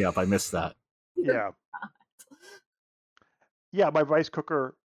catching me up. I missed that. Yeah. Yeah, my rice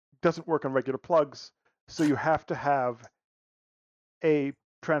cooker doesn't work on regular plugs, so you have to have a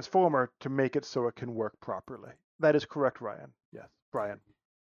transformer to make it so it can work properly. That is correct, Ryan. Yes, Brian.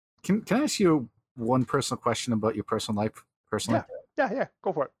 Can I ask you one personal question about your personal life? Yeah.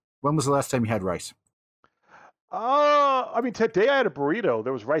 Go for it. When was the last time you had rice? I mean, today I had a burrito.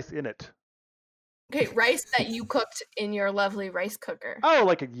 There was rice in it. Okay, rice that you cooked in your lovely rice cooker. Oh,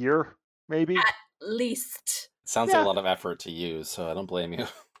 like a year, maybe. At least. Sounds like a lot of effort to use, so I don't blame you.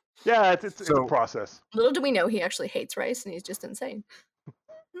 Yeah, it's a process. Little do we know he actually hates rice and he's just insane.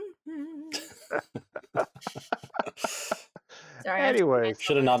 Sorry. Anyways.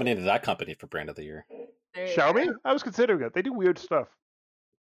 Should have nominated that company for Brand of the Year. Xiaomi? I was considering it. They do weird stuff.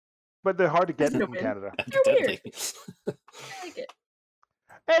 But they're hard to get in Canada. They're weird. I like it.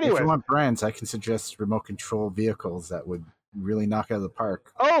 Anyway. If you want brands, I can suggest remote control vehicles that would really knock out of the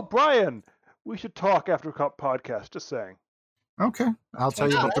park. Oh, Brian, we should talk after a podcast, just saying. Okay. I'll tell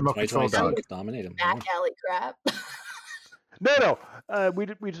you about the remote control dog. Nominate him. Back alley crap. No.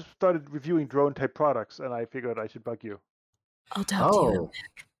 We just started reviewing drone type products, and I figured I should bug you. I'll talk to you.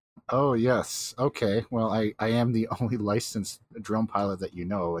 Oh, yes. Okay. Well, I am the only licensed drone pilot that you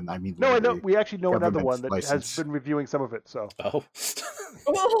know, and I mean... No, I know. We actually know another one that license. has been reviewing some of it, so... Oh.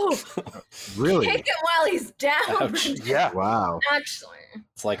 Oh. Really? Kick him while he's down. Ouch. Yeah. Wow. Actually.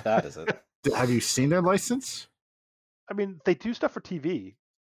 It's like that, is it? Have you seen their license? I mean, they do stuff for TV.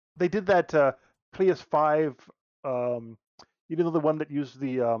 They did that Pleius 5, you know, the one that used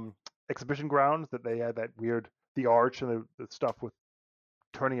the exhibition grounds, that they had that weird, the arch and the stuff with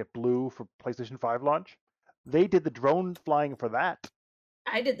turning it blue for PlayStation 5 launch. They did the drone flying for that.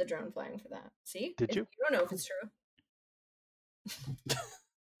 I did the drone flying for that. See? Did you? You don't know if it's true.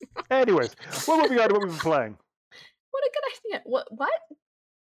 Anyways, we're moving on to what we've been playing. What a good idea. What?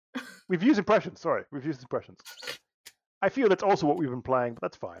 We've used impressions. I feel that's also what we've been playing, but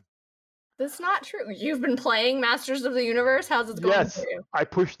that's fine. That's not true. You've been playing Masters of the Universe? How's it going for you? I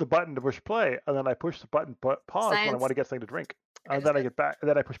push the button to push play, and then I push the button pause when I want to get something to drink. And then I get back, and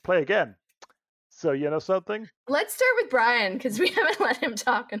then I push play again. So, you know something? Let's start with Brian, because we haven't let him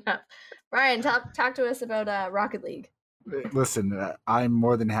talk enough. Brian, talk to us about Rocket League. Listen, I'm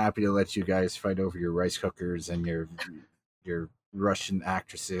more than happy to let you guys fight over your rice cookers and your Russian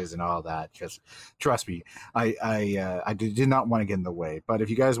actresses and all that. Just trust me, I did not want to get in the way. But if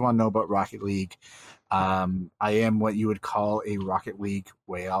you guys want to know about Rocket League, I am what you would call a Rocket League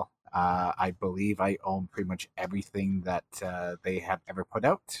whale. I believe I own pretty much everything that they have ever put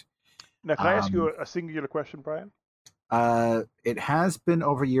out. Now, can I ask you a singular question, Brian? It has been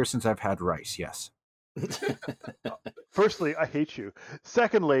over a year since I've had rice, yes. Firstly, I hate you.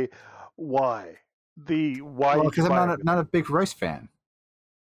 Secondly, why? Why? Well, because I'm not a big rice fan.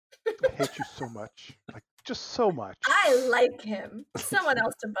 I hate you so much. Like, just so much. I like him. Someone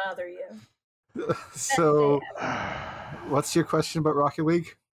else to bother you. So, what's your question about Rocket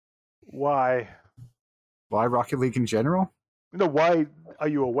League? Why? Why Rocket League in general? No, why are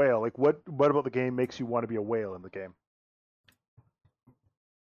you a whale? Like, what about the game makes you want to be a whale in the game?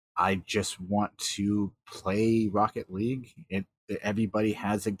 I just want to play Rocket League. Everybody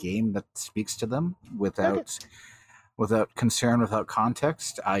has a game that speaks to them without concern, without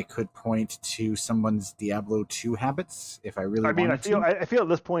context. I could point to someone's Diablo 2 habits if I really wanted to. I feel at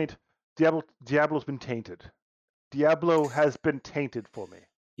this point, Diablo's been tainted. Diablo has been tainted for me.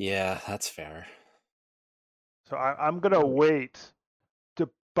 Yeah, that's fair. So I'm going to wait to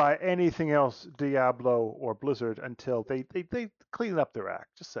buy anything else Diablo or Blizzard until they clean up their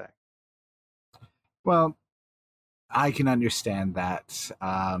act. Just saying. Well, I can understand that.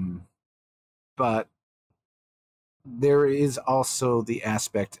 But there is also the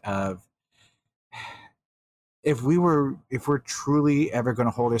aspect of if we're truly ever going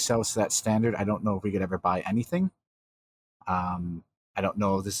to hold ourselves to that standard, I don't know if we could ever buy anything. I don't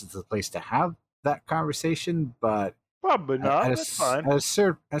know if this is the place to have that conversation, but probably not. That's fine. At a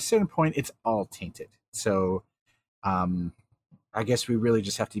certain point, it's all tainted. So, I guess we really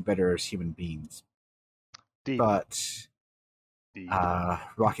just have to be better as human beings. But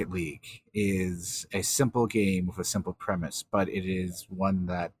Rocket League is a simple game with a simple premise, but it is one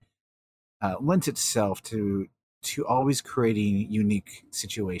that lends itself to always creating unique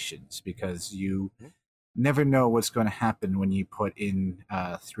situations, because you never know what's going to happen when you put in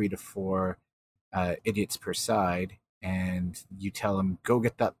 3 to 4 idiots per side and you tell them, go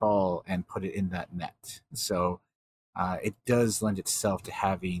get that ball and put it in that net. So it does lend itself to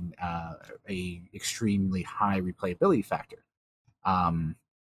having a extremely high replayability factor.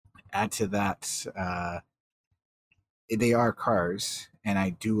 Add to that, they are cars, and I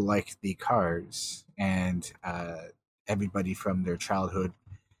do like the cars, and everybody from their childhood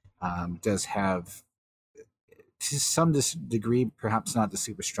does have, to some degree, perhaps not the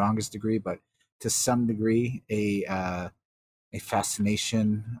super strongest degree, but to some degree, a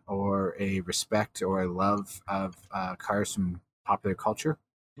fascination or a respect or a love of cars from popular culture.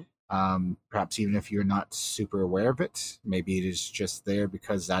 Perhaps even if you're not super aware of it, maybe it is just there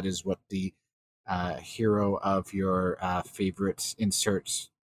because that is what the hero of your favorite insert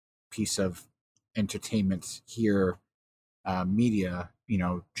piece of entertainment here media,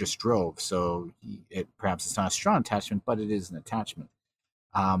 just drove. So perhaps it's not a strong attachment, but it is an attachment.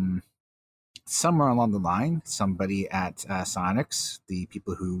 Somewhere along the line, somebody at Sonics, the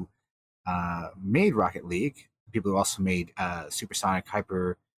people who made Rocket League, people who also made Supersonic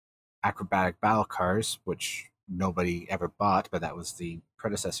Hyper Acrobatic Battle Cars, which nobody ever bought, but that was the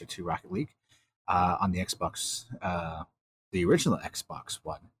predecessor to Rocket League, on the Xbox, the original Xbox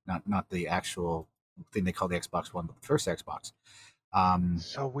One, not the actual thing they call the Xbox One, but the first Xbox.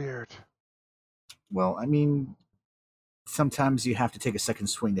 So weird. Well, I mean, sometimes you have to take a second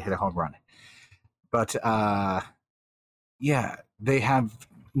swing to hit a home run. But yeah, they have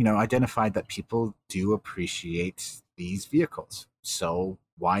identified that people do appreciate these vehicles. So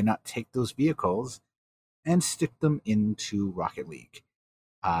why not take those vehicles and stick them into Rocket League?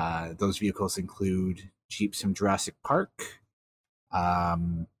 Those vehicles include Jeeps from Jurassic Park, a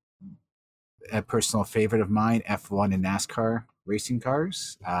personal favorite of mine, F1 and NASCAR racing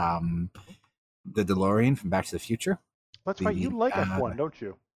cars, the DeLorean from Back to the Future. That's right, you like F1, don't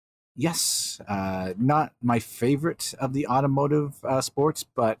you? Yes, not my favorite of the automotive sports,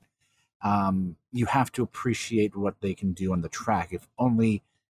 but you have to appreciate what they can do on the track. If only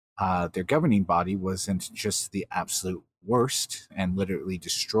their governing body wasn't just the absolute worst and literally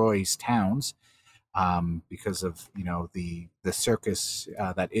destroys towns because of the circus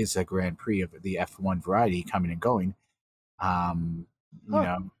that is a Grand Prix of the F1 variety coming and going. Didn't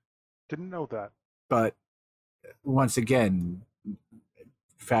know that. But once again,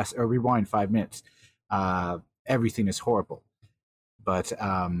 fast or rewind 5 minutes. Everything is horrible. But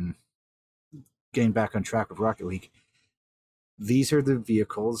getting back on track with Rocket League, these are the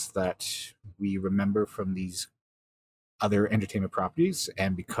vehicles that we remember from these other entertainment properties,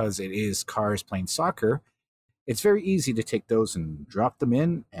 and because it is cars playing soccer, it's very easy to take those and drop them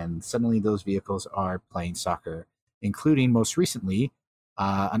in, and suddenly those vehicles are playing soccer, including most recently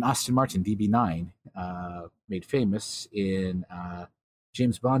an Aston Martin DB9 made famous in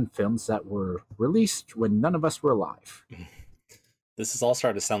James Bond films that were released when none of us were alive. This is all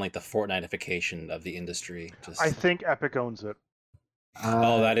starting to sound like the Fortnite-ification of the industry. I think Epic owns it.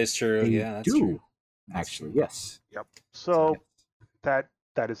 That is true. Yeah, that's true. Actually, yes. Yep. So that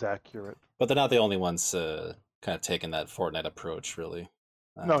is accurate. But they're not the only ones kind of taking that Fortnite approach, really.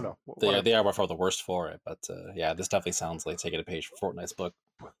 No. They are by far the worst for it. But yeah, this definitely sounds like taking a page from Fortnite's book.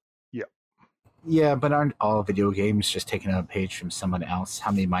 Yeah. Yeah, but aren't all video games just taking a page from someone else?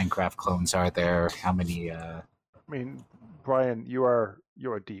 How many Minecraft clones are there? How many? I mean, Brian, you are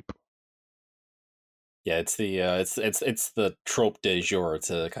deep. Yeah, it's the it's the trope de jour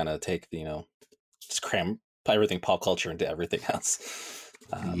to kind of take just cram everything pop culture into everything else.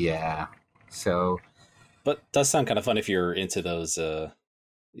 Yeah. So, but it does sound kind of fun if you're into those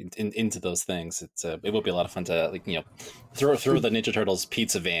into those things. It would be a lot of fun to throw the Ninja Turtles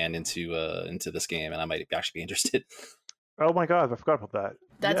pizza van into this game, and I might actually be interested. Oh my god, I forgot about that.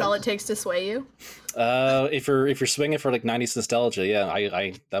 That's all it takes to sway you. If you're swinging for like 90s nostalgia, yeah,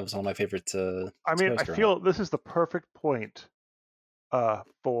 I that was one of my favorite. I mean, I feel this is the perfect point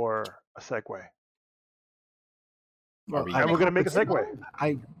for a segue. Well, and we're going to make a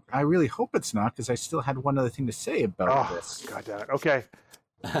segue. I really hope it's not, because I still had one other thing to say about this. God damn it. Okay.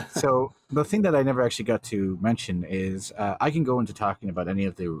 So the thing that I never actually got to mention is I can go into talking about any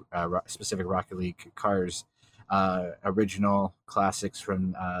of the specific Rocket League cars, original classics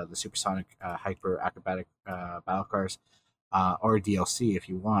from the Supersonic Hyper Acrobatic Battle Cars, or DLC if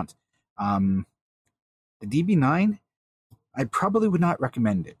you want. The DB9, I probably would not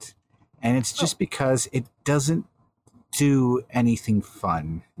recommend it. And it's just because it doesn't do anything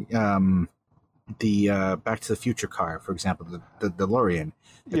fun. The Back to the Future car, for example, the DeLorean,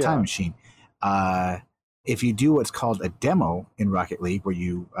 the Time Machine. If you do what's called a demo in Rocket League, where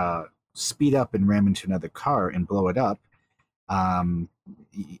you speed up and ram into another car and blow it up, at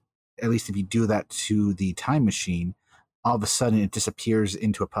least if you do that to the Time Machine, all of a sudden it disappears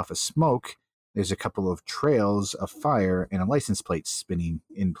into a puff of smoke. There's a couple of trails of fire and a license plate spinning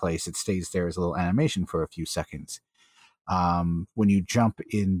in place. It stays there as a little animation for a few seconds. When you jump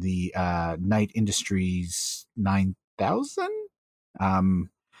in the Night Industries 9000,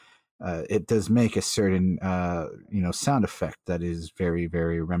 it does make a certain sound effect that is very,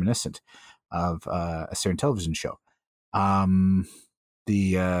 very reminiscent of a certain television show.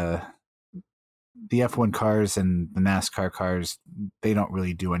 The F1 cars and the NASCAR cars, they don't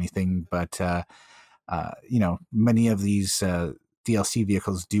really do anything, but many of these DLC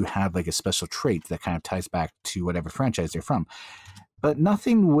vehicles do have like a special trait that kind of ties back to whatever franchise they're from. But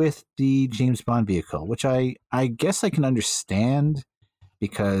nothing with the James Bond vehicle, which I guess I can understand,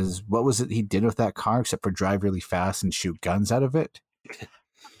 because what was it he did with that car except for drive really fast and shoot guns out of it?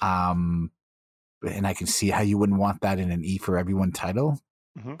 And I can see how you wouldn't want that in an E for Everyone title.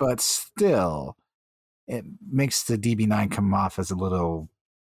 Mm-hmm. But still, it makes the DB9 come off as a little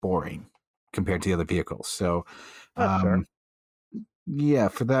boring compared to the other vehicles. So, yeah,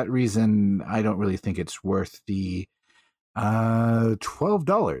 for that reason, I don't really think it's worth the $12,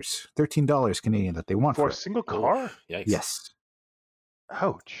 $13 Canadian that they want for a single car. Yikes. Yes.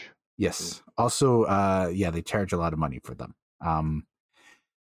 Ouch. Yes. Also, they charge a lot of money for them.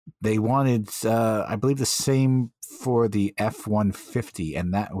 They wanted, I believe, the same for the F-150,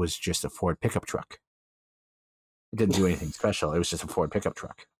 and that was just a Ford pickup truck. It didn't do anything special. It was just a Ford pickup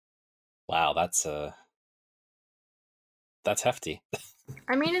truck. Wow, that's hefty.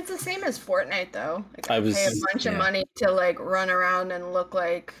 I mean, it's the same as Fortnite, though. Like, I pay a bunch of money to like run around and look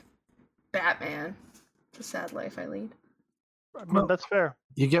like Batman. It's a sad life I lead. Well, that's fair.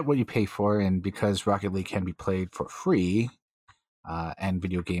 You get what you pay for, and because Rocket League can be played for free, and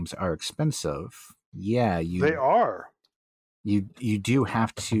video games are expensive, they are. You do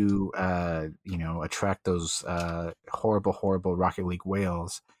have to attract those horrible Rocket League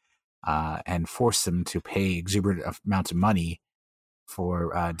whales, and force them to pay exuberant amounts of money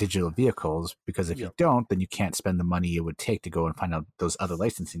for digital vehicles, because if you don't, then you can't spend the money it would take to go and find out those other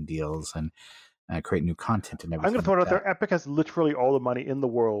licensing deals and create new content and everything. I'm going to throw it out there. Epic has literally all the money in the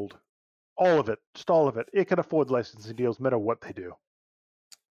world. All of it. Just all of it. It can afford licensing deals no matter what they do.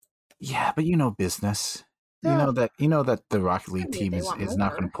 Yeah, but business. Yeah. You know that the Rocket League team is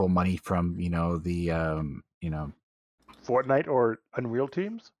not going to pull money from, the Fortnite or Unreal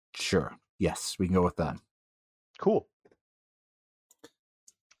teams? Sure. Yes, we can go with that. Cool.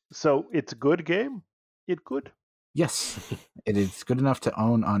 So it's a good game? It good? Yes. It is good enough to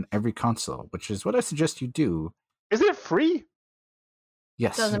own on every console, which is what I suggest you do. Is it free?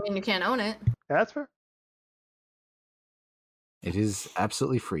 Yes. Doesn't mean you can't own it. That's fair. It is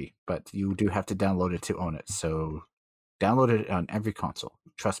absolutely free, but you do have to download it to own it. So download it on every console.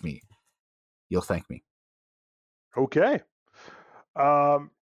 Trust me. You'll thank me. Okay.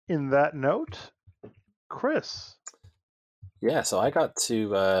 In that note, Chris. Yeah, so I got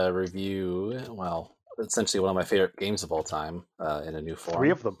to review, essentially one of my favorite games of all time in a new form. 3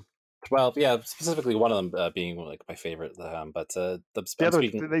 of them. Well, yeah, specifically one of them being like my favorite. But the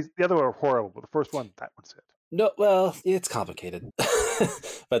other were horrible, but the first one, that one's it. No, well, it's complicated.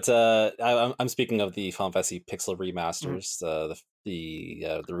 But I'm speaking of the Final Fantasy Pixel remasters,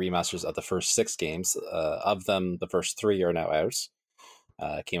 the remasters of the first 6 games. Of them, the first 3 are now out.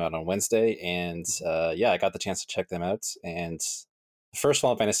 Came out on Wednesday, and I got the chance to check them out. And the first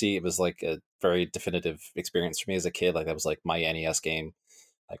Final Fantasy, it was like a very definitive experience for me as a kid. Like that was like my NES game.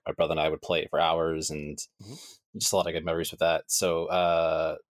 Like my brother and I would play it for hours, and just a lot of good memories with that.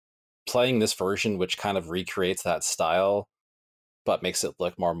 So playing this version, which kind of recreates that style, but makes it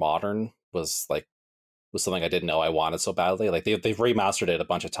look more modern, was something I didn't know I wanted so badly. Like they've remastered it a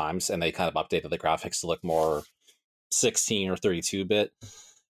bunch of times, and they kind of updated the graphics to look more 16 or 32-bit,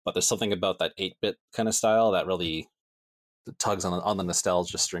 but there's something about that 8-bit kind of style that really tugs on the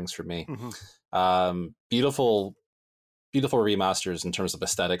nostalgia strings for me. Beautiful remasters in terms of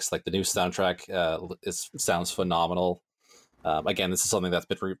aesthetics. Like the new soundtrack sounds phenomenal. Again, this is something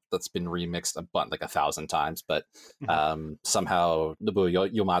that's been remixed like 1,000 times, but somehow Nobuo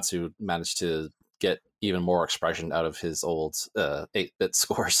Uematsu managed to get even more expression out of his old 8-bit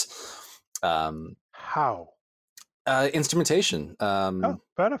scores. How? Instrumentation.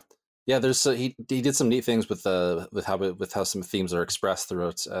 Fair enough. Yeah, there's he did some neat things with how some themes are expressed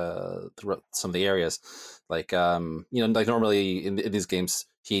throughout some of the areas. Like like normally in these games,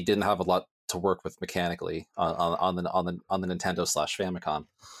 he didn't have a lot to work with mechanically on the Nintendo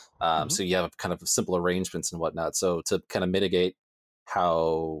 /Famicom. So you have kind of simple arrangements and whatnot. So to kind of mitigate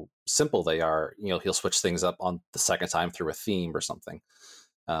how simple they are, he'll switch things up on the second time through a theme or something.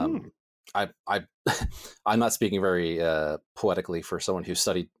 I'm not speaking very poetically for someone who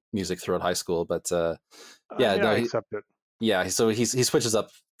studied music throughout high school, but I accept it. Yeah, so he switches up,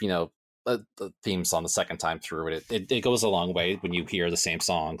 the themes on the second time through it goes a long way when you hear the same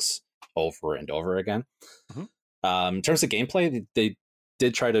songs over and over again. Mm-hmm. In terms of gameplay, they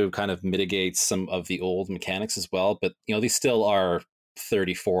did try to kind of mitigate some of the old mechanics as well, but these still are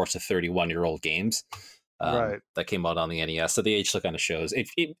 34 to 31-year-old games that came out on the NES, so the age still kind of shows.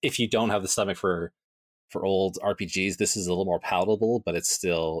 If you don't have the stomach for old RPGs, this is a little more palatable, but it's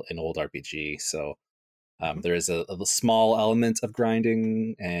still an old RPG. So there is a small element of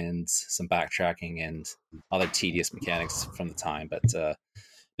grinding and some backtracking and other tedious mechanics from the time. But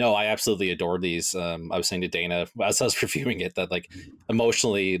no, I absolutely adored these. I was saying to Dana as I was reviewing it that like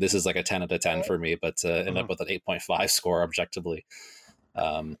emotionally, this is like a 10 out of 10 for me, but ended up with an 8.5 score objectively.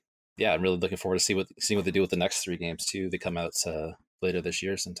 Yeah, I'm really looking forward to seeing what they do with the next 3 games too. They come out later this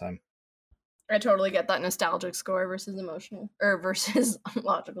year sometime. I totally get that nostalgic score versus emotional versus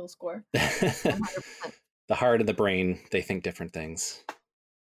logical score. 100%. The heart and the brain, they think different things.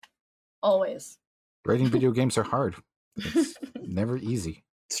 Always. Writing video games are hard. It's never easy.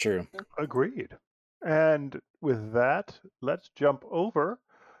 It's true. Agreed. And with that, let's jump over,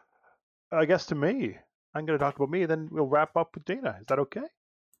 I guess, to me. I'm going to talk about me, then we'll wrap up with Dana. Is that okay?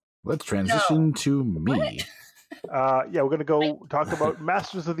 Let's transition to me. We're going to go talk about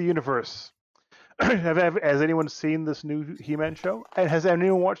Masters of the Universe. Has anyone seen this new He-Man show? And has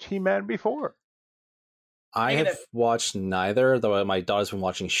anyone watched He-Man before? I have watched neither, though my daughter's been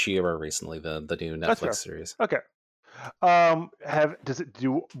watching She-Ra recently, the new Netflix series. Okay.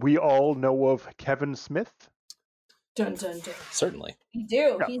 Do we all know of Kevin Smith? Dun, dun, dun. Certainly. We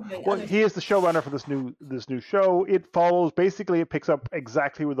do. Yeah. He is the showrunner for this new show. It picks up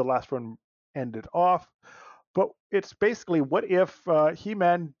exactly where the last one ended off. But it's basically, what if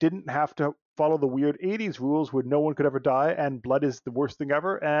He-Man didn't have to follow the weird 80s rules where no one could ever die and blood is the worst thing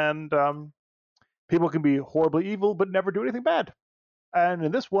ever, and people can be horribly evil but never do anything bad. And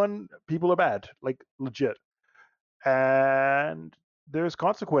in this one, people are bad, like legit. And there's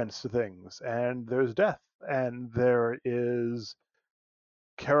consequence to things, and there's death, and there is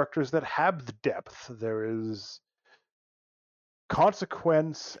characters that have the depth. There is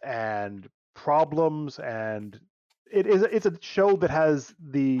consequence and problems, and it's a show that has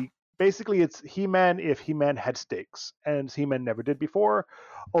basically it's He-Man if He-Man had stakes, and He-Man never did before,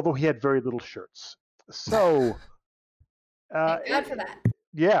 although he had very little shirts. So thank God for that.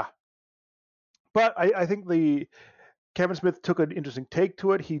 Yeah. But I think Kevin Smith took an interesting take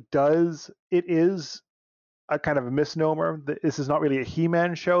to it. It is a kind of a misnomer. This is not really a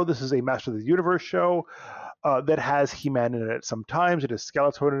He-Man show. This is a Master of the Universe show that has He-Man in it sometimes. It has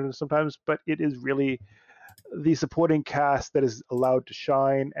Skeletor in it sometimes, but it is really the supporting cast that is allowed to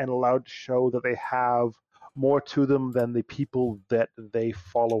shine and allowed to show that they have more to them than the people that they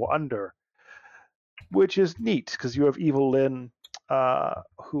follow under, which is neat because you have Evil Lynn,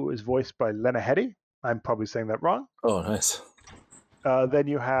 who is voiced by Lena Headey. I'm probably saying that wrong. Oh, nice. Then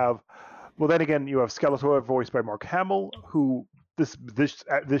you have Skeletor voiced by Mark Hamill, who this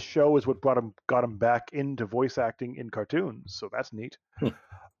show is what got him back into voice acting in cartoons. So that's neat.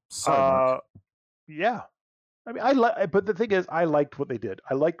 Yeah. I mean, but the thing is, I liked what they did.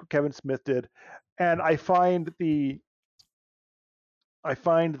 I liked what Kevin Smith did, and I find the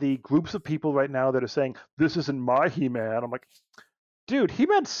groups of people right now that are saying this isn't my He-Man. I'm like, dude,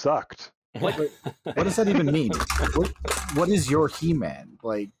 He-Man sucked. Like, what does that even mean? What is your He-Man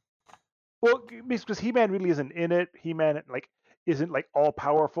like? Well, because He-Man really isn't in it. He-Man isn't all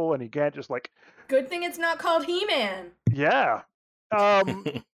powerful, and he can't just Good thing it's not called He-Man. Yeah.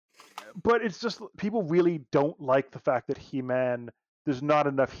 But it's just people really don't like the fact that there's not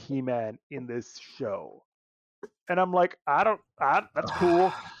enough He-Man in this show. And I'm like, that's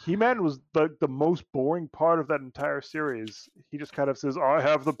cool. He-Man was the most boring part of that entire series. He just kind of says, I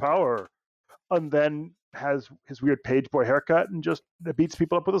have the power. And then has his weird page boy haircut and just beats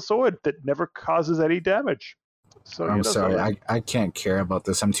people up with a sword that never causes any damage. So I'm sorry, I can't care about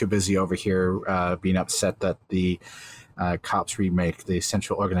this. I'm too busy over here being upset that the Cops remake, the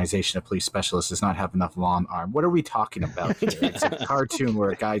Central Organization of Police Specialists, does not have enough long arm. What are we talking about here? It's a cartoon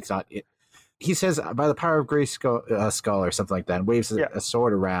where a guy's not it. He says, by the power of Grayskull or something like that, and waves a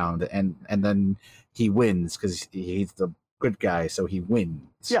sword around, and then he wins because he's the good guy, so he wins.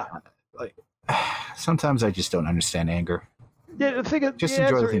 Yeah. Sometimes I just don't understand anger. Yeah, the thing is, just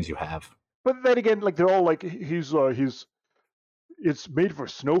enjoy the things you have. But then again, they're all like, he's it's made for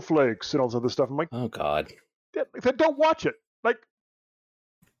snowflakes and all this other stuff. I'm like, oh God. Then don't watch it.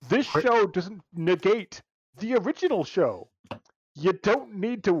 This show doesn't negate the original show. you don't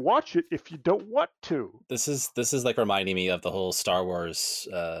need to watch it if you don't want to. This is like reminding me of the whole Star Wars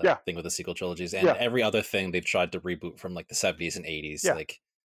thing with the sequel trilogies and every other thing they've tried to reboot from like the 70s and 80s. Yeah. Like,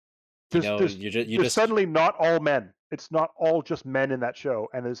 there's suddenly not all men. It's not all just men in that show,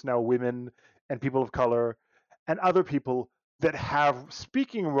 and there's now women and people of color and other people that have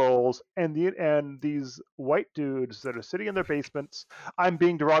speaking roles, and these white dudes that are sitting in their basements. I'm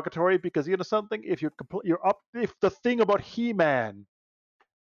being derogatory because you know something. If if the thing about He-Man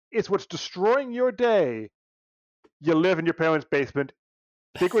is what's destroying your day, you live in your parents' basement,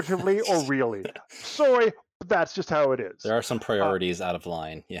 figuratively or really. Sorry, but that's just how it is. There are some priorities out of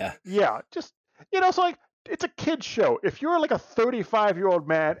line. Yeah. Yeah, just so like it's a kid's show. If you're like a 35-year-old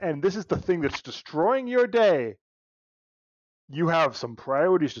man and this is the thing that's destroying your day, you have some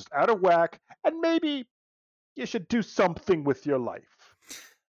priorities just out of whack, and maybe you should do something with your life.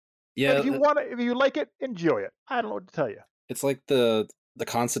 Yeah. And if you like it, enjoy it. I don't know what to tell you. It's like the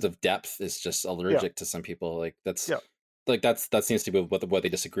concept of depth is just allergic to some people. Like that seems to be what they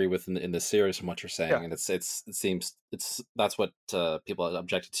disagree with in this series from what you're saying, and that's what people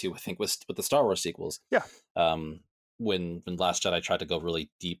objected to. I think with the Star Wars sequels. Yeah. When Last Jedi tried to go really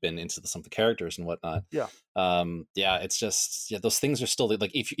deep into some of the characters and whatnot. Yeah. It's just those things are still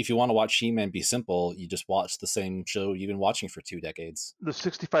like if you want to watch He-Man be simple, you just watch the same show you've been watching for 2 decades. There's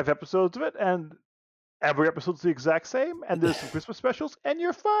 65 episodes of it, and every episode's the exact same, and there's some Christmas specials, and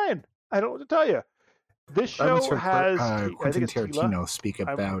you're fine. I don't know what to tell you. This show has Quentin Tarantino speak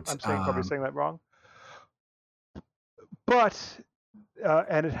about. I'm probably saying that wrong, but.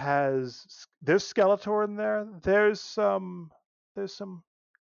 And it there's Skeletor in there. There's some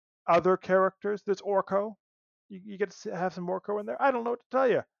other characters. There's Orko. You get to have some Orko in there. I don't know what to tell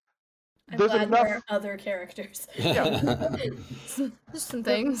you. There's enough other characters. Yeah, there's some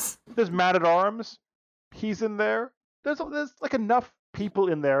things. There's Man-at-Arms. He's in there. There's like enough people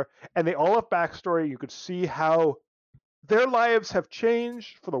in there, and they all have backstory. You could see how their lives have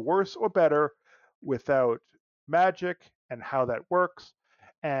changed for the worse or better without magic, and how that works,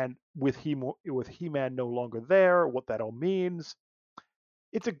 and with He-Man no longer there, what that all means.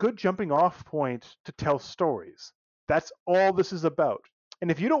 It's a good jumping off point to tell stories. That's all this is about. And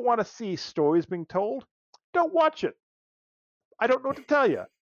if you don't want to see stories being told, don't watch it. I don't know what to tell you.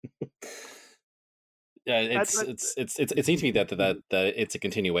 Yeah, it seems to me that it's a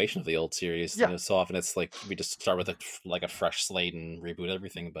continuation of the old series. Yeah. So often it's like we just start with a fresh slate and reboot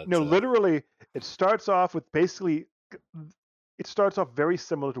everything. But literally, it starts off with basically. It starts off very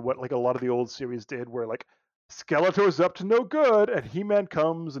similar to what like a lot of the old series did, where like Skeletor's up to no good and He-Man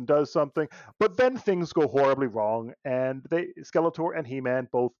comes and does something, but then things go horribly wrong, and Skeletor and He-Man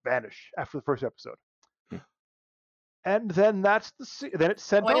both vanish after the first episode. And then then it's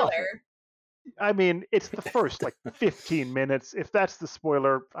sent off. I mean, it's the first like 15 minutes. If that's the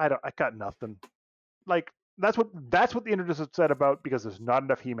spoiler, I got nothing. Like that's what the internet has said about, because there's not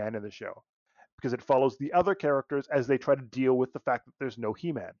enough He-Man in the show. Because it follows the other characters as they try to deal with the fact that there's no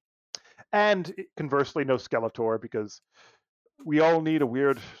He-Man. And conversely, no Skeletor, because we all need a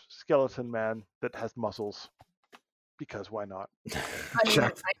weird skeleton man that has muscles. Because why not? I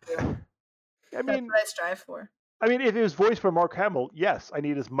mean, that's what I strive for. I mean, if it was voiced by Mark Hamill, yes, I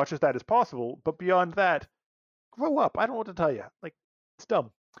need as much of that as possible. But beyond that, grow up. I don't know what to tell you. Like, it's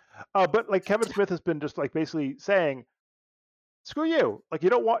dumb. But like Kevin Smith has been just like basically saying, screw you. Like, you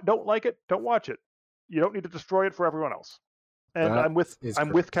don't like it, don't watch it. You don't need to destroy it for everyone else. And I'm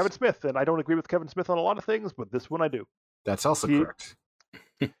with Kevin Smith, and I don't agree with Kevin Smith on a lot of things, but this one I do. That's also correct.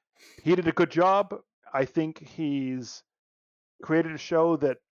 He did a good job. I think he's created a show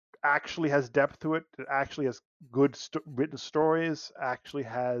that actually has depth to it, that actually has good written stories, actually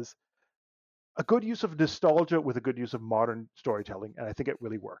has a good use of nostalgia with a good use of modern storytelling, and I think it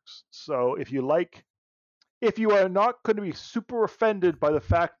really works. So if you are not going to be super offended by the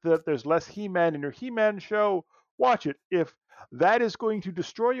fact that there's less He-Man in your He-Man show, watch it. If that is going to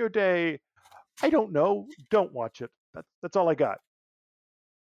destroy your day, I don't know. Don't watch it. That's all I got.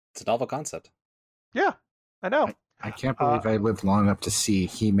 It's a novel concept. Yeah, I know. I can't believe I lived long enough to see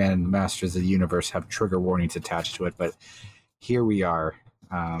He-Man and Masters of the Universe have trigger warnings attached to it, but here we are.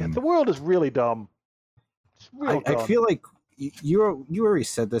 The world is really dumb. It's real dumb. I feel like you already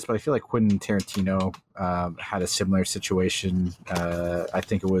said this, but I feel like Quentin Tarantino had a similar situation. I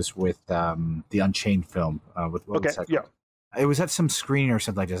think it was with the Unchained film. With what was that? Yeah. It was at some screening or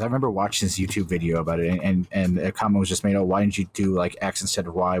something like this. I remember watching this YouTube video about it, and a comment was just made, "Oh, why didn't you do like X instead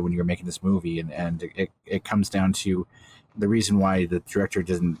of Y when you were making this movie?" And it comes down to the reason why the director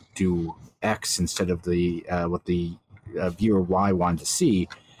doesn't do X instead of the what the viewer Y wanted to see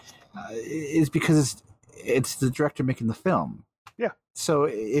is because it's the director making the film. So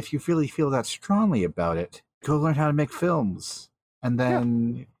if you really feel that strongly about it, go learn how to make films, and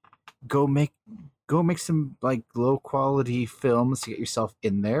then go make some like low quality films to get yourself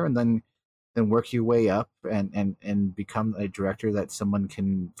in there, and then work your way up and become a director that someone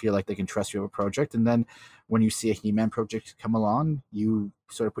can feel like they can trust you with a project. And then when you see a He-Man project come along, you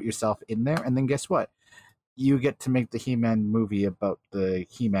sort of put yourself in there, and then guess what? You get to make the He-Man movie about the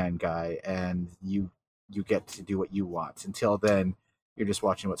He-Man guy, and you get to do what you want. Until then, you're just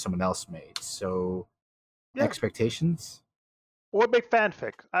watching what someone else made. So expectations? Or make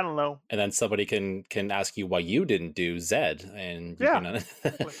fanfic. I don't know. And then somebody can ask you why you didn't do Zed, and you can,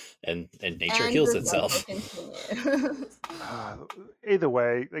 and nature heals itself. Either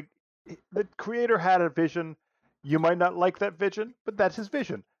way, like the creator had a vision. You might not like that vision, but that's his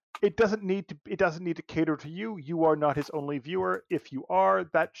vision. It doesn't need to cater to you. You are not his only viewer. If you are,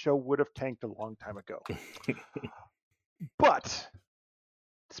 that show would have tanked a long time ago. But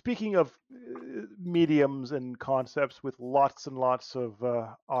speaking of mediums and concepts with lots and lots of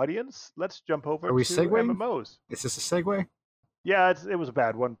audience, let's jump over to MMOs. Is this a segue? Yeah, it was a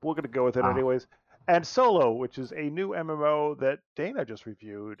bad one. We're going to go with it anyways. And Solo, which is a new MMO that Dana just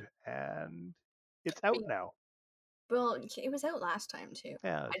reviewed, and it's out now. Well, it was out last time too.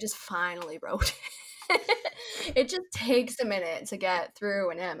 Yeah. I just finally wrote it. It just takes a minute to get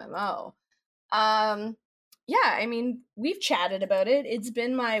through an MMO. Yeah, I mean, we've chatted about it. It's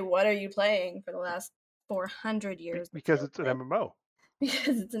been my what are you playing for the last 400 years. Because it's an MMO.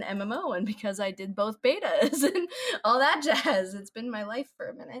 Because it's an MMO, and because I did both betas and all that jazz. It's been my life for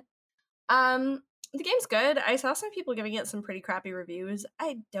a minute. The game's good. I saw some people giving it some pretty crappy reviews.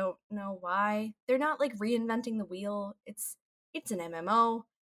 I don't know why. They're not like reinventing the wheel. It's an MMO.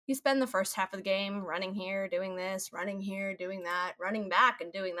 You spend the first half of the game running here, doing this, running here, doing that, running back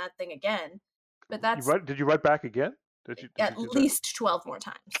and doing that thing again. But that's did you write back again? Did at least 12 more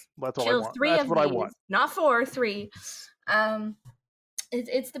times. Well, that's all I want. That's what I want. Not 4, 3.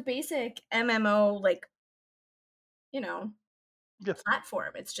 It's the basic MMO, like,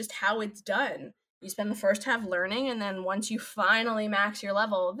 platform. It's just how it's done. You spend the first half learning, and then once you finally max your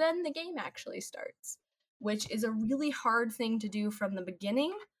level, then the game actually starts, which is a really hard thing to do from the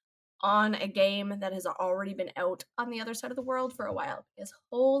beginning on a game that has already been out on the other side of the world for a while, because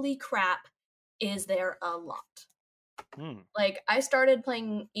holy crap, is there a lot. Like, I started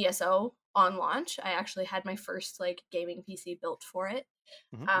playing ESO on launch. I actually had my first, like, gaming PC built for it.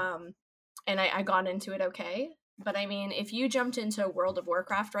 And I got into it okay. But I mean, if you jumped into World of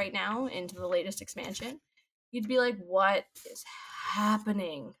Warcraft right now, into the latest expansion, you'd be like, what is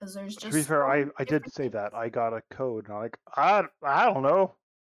happening? Because there's just... To be fair, I did say that. I got a code, and I'm like, I don't know.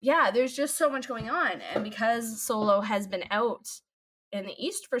 Yeah, there's just so much going on. And because Solo has been out in the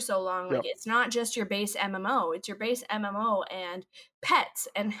East for so long, like, it's not just your base MMO. It's your base MMO and pets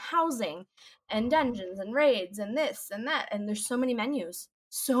and housing and dungeons and raids and this and that. And there's so many menus.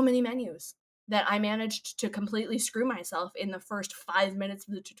 That I managed to completely screw myself in the first 5 minutes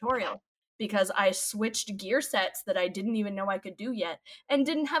of the tutorial because I switched gear sets that I didn't even know I could do yet and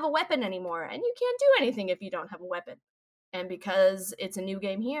didn't have a weapon anymore. And you can't do anything if you don't have a weapon. And because it's a new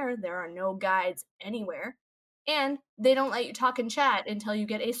game here, there are no guides anywhere. And they don't let you talk in chat until you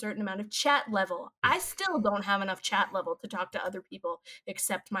get a certain amount of chat level. I still don't have enough chat level to talk to other people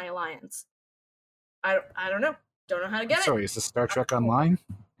except my alliance. I don't know. Don't know how to get it. Sorry, is this Star Trek Online?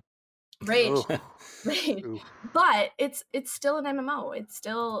 Rage. But it's still an MMO. It's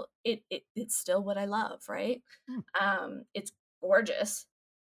still it's still what I love, right? It's gorgeous.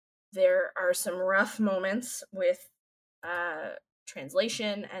 There are some rough moments with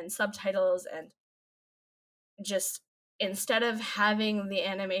translation and subtitles, and just instead of having the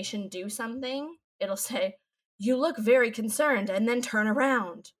animation do something, it'll say, "You look very concerned," and then turn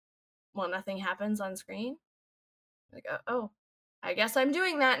around. Well, nothing happens on screen. Like, oh, I guess I'm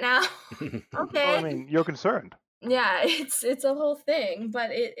doing that now. Okay. Well, I mean, you're concerned. Yeah, it's a whole thing, but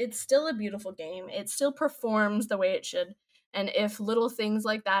it's still a beautiful game. It still performs the way it should. And if little things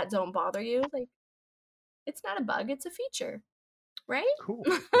like that don't bother you, like, it's not a bug, it's a feature. Right? Cool.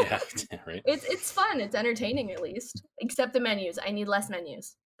 Yeah, right. It's fun. It's entertaining, at least. Except the menus. I need less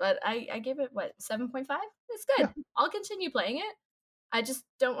menus. But I give it, 7.5? It's good. Yeah. I'll continue playing it. I just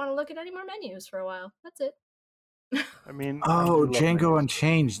don't want to look at any more menus for a while. That's it. I mean, Django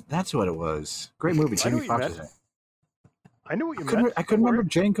Unchained. That's what it was. Great movie. Jamie Foxx is in it. I knew what you meant. I couldn't remember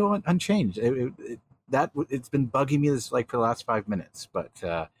Django Unchained. It's been bugging me for the last 5 minutes. But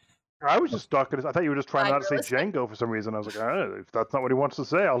I was just stuck. I thought you were just trying not to say Django for some reason. I was like, if that's not what he wants to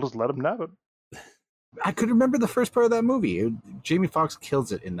say, I'll just let him have it. I could remember the first part of that movie. Jamie Foxx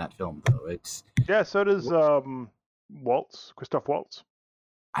kills it in that film, though. So does Christoph Waltz.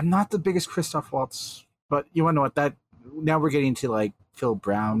 I'm not the biggest Christoph Waltz, but you want to know what that. Now we're getting to like Phil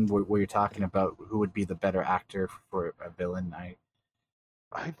Brown, where you're talking about who would be the better actor for a villain.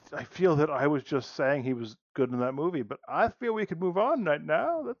 I feel that I was just saying he was good in that movie, but I feel we could move on right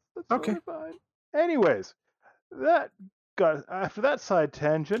now. That's okay. Totally fine. Anyways, after that side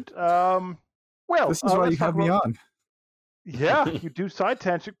tangent. Well, this is why you have me on. Yeah, you do side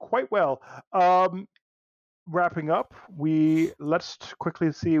tangent quite well. Wrapping up, let's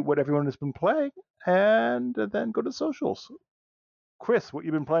quickly see what everyone has been playing, and then go to socials. Chris, what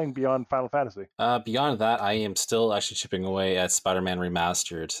you've been playing beyond Final Fantasy? Beyond that, I am still actually chipping away at Spider-Man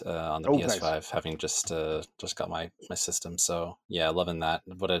Remastered on the PS5, nice. Having just got my system. So yeah, loving that.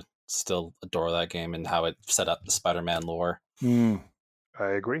 But I still adore that game and how it set up the Spider-Man lore. I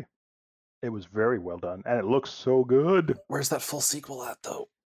agree. It was very well done, and it looks so good. Where's that full sequel at, though?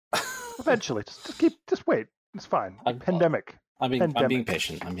 Eventually, just wait. It's fine. Pandemic. I'm being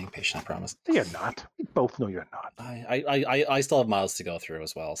patient. I promise. You're not. We both know you're not. I still have miles to go through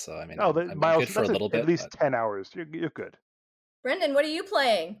as well. So I mean, I'm miles, good for a little bit. At least 10 hours. You're good. Brendan, what are you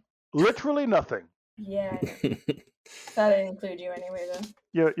playing? Literally nothing. Yeah. Thought I'd include you anyway, though.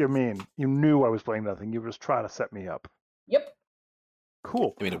 You're mean. You knew I was playing nothing. You were just trying to set me up. Yep.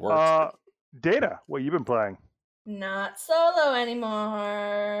 Cool. I mean, it worked. Data, what you been playing? Not solo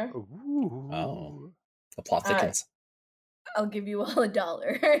anymore. Ooh. Oh. The plot thickens. I'll give you all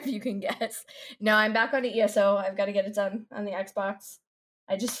 $1 if you can guess. No, I'm back on the ESO. I've got to get it done on the Xbox.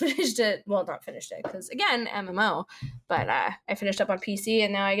 I just finished it. Well, not finished it, because, again, MMO. But I finished up on PC,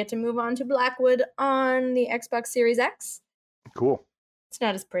 and now I get to move on to Blackwood on the Xbox Series X. Cool. It's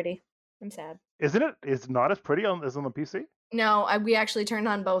not as pretty. I'm sad. Isn't it? It's not as pretty as on the PC? No, we actually turned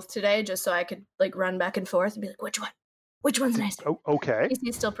on both today just so I could like run back and forth and be like, which one? Which one's nicer? Oh, okay.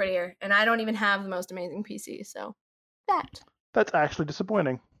 PC's still prettier, and I don't even have the most amazing PC, so that's actually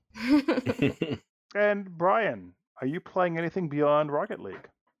disappointing. And Brian, are you playing anything beyond Rocket League?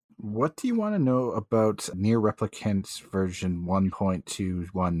 What do you want to know about Nier Replicant version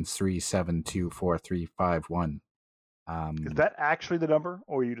 1.21372435? Is that actually the number,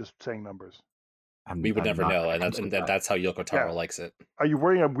 or are you just saying numbers? We would never know, and that's how Yoko Taro likes it. Are you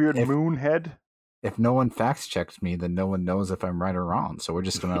wearing a weird moon head? If no one fact checks me, then no one knows if I'm right or wrong. So we're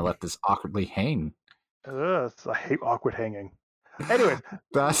just going to let this awkwardly hang. I hate awkward hanging. Anyway,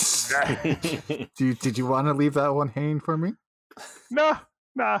 did you want to leave that one hanging for me? Nah.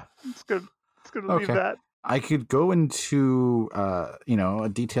 It's good. Leave that. I could go into a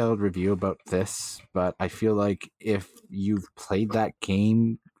detailed review about this, but I feel like if you've played that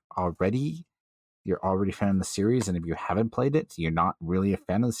game already, you're already a fan of the series, and if you haven't played it, you're not really a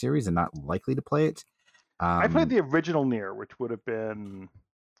fan of the series and not likely to play it. I played the original Nier, which would have been...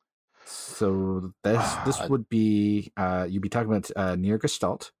 So this would be... you'd be talking about Nier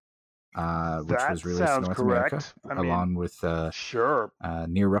Gestalt, which was released in North America, along with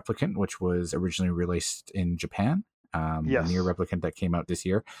Nier Replicant, which was originally released in Japan. Yes. The Nier Replicant that came out this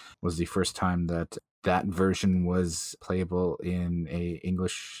year was the first time that version was playable in a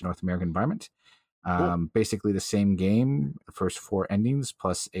English North American environment. Cool. Basically the same game, the first 4 endings,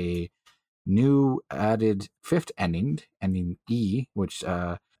 plus a new added 5th ending E, which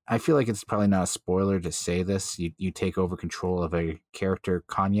I feel like it's probably not a spoiler to say this. You take over control of a character,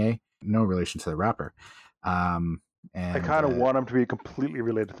 Kanye, no relation to the rapper. And I kind of want him to be completely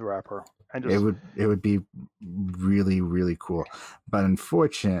related to the rapper. And just... It would be really, really cool. But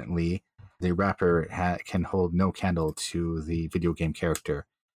unfortunately, the rapper can hold no candle to the video game character.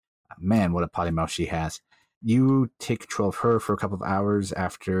 Man, what a potty mouth she has. You take control of her for a couple of hours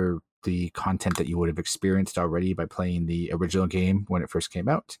after the content that you would have experienced already by playing the original game when it first came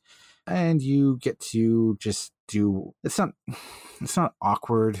out. And you get to just do... It's not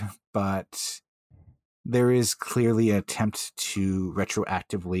awkward, but there is clearly an attempt to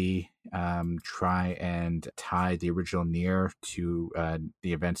retroactively try and tie the original Nier to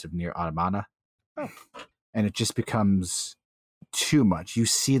the events of Nier Automata. Oh. And it just becomes too much. You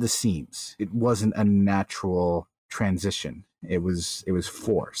see the seams. It wasn't a natural transition. It was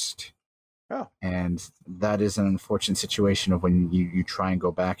forced. Oh. And that is an unfortunate situation of when you try and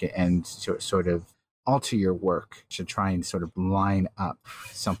go back and sort of alter your work to try and sort of line up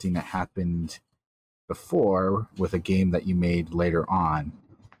something that happened before with a game that you made later on,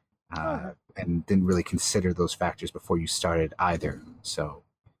 and didn't really consider those factors before you started either. So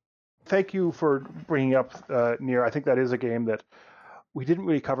thank you for bringing up Nier. I think that is a game that we didn't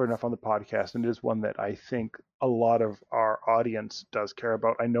really cover enough on the podcast, and it is one that I think a lot of our audience does care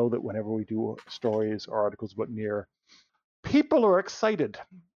about. I know that whenever we do stories or articles about Nier, people are excited.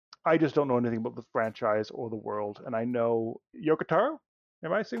 I just don't know anything about the franchise or the world. And I know Yoko Taro.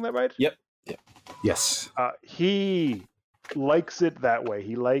 Am I saying that right? Yep. Yes. He likes it that way.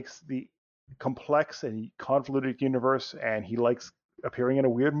 He likes the complex and convoluted universe, and he likes appearing in a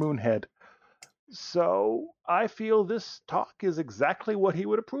weird moonhead. So I feel this talk is exactly what he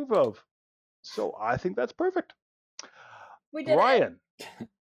would approve of. So I think that's perfect. We did Brian,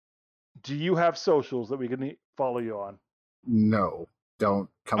 do you have socials that we can follow you on? No, don't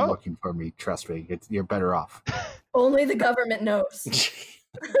come looking for me. Trust me, you're better off. Only the government knows.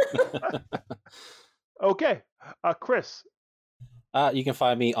 Okay, Chris. You can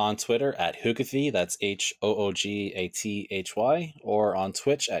find me on Twitter at Hoogathy, that's HOOGATHY, or on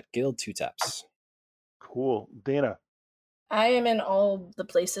Twitch at Guild2Taps. Cool. Dana. I am in all the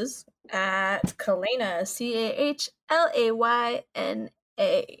places at Calayna, CAHLAYNA.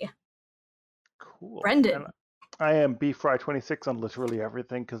 Cool. Brendan. And I am BFry26 on literally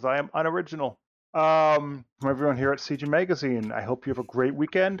everything because I am unoriginal. From everyone here at CG Magazine, I hope you have a great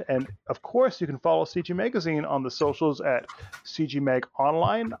weekend. And of course, you can follow CG Magazine on the socials at CG Mag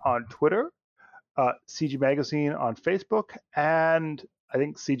Online on Twitter, CG Magazine on Facebook, and I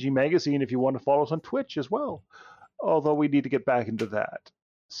think CG Magazine if you want to follow us on Twitch as well. Although we need to get back into that.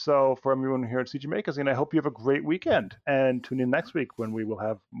 So for everyone here at CG Magazine, I hope you have a great weekend. And tune in next week when we will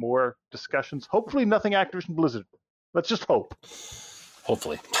have more discussions. Hopefully nothing Activision Blizzard. Let's just hope.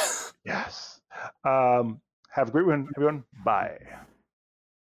 Hopefully. Yes. Have a great one, everyone. Bye.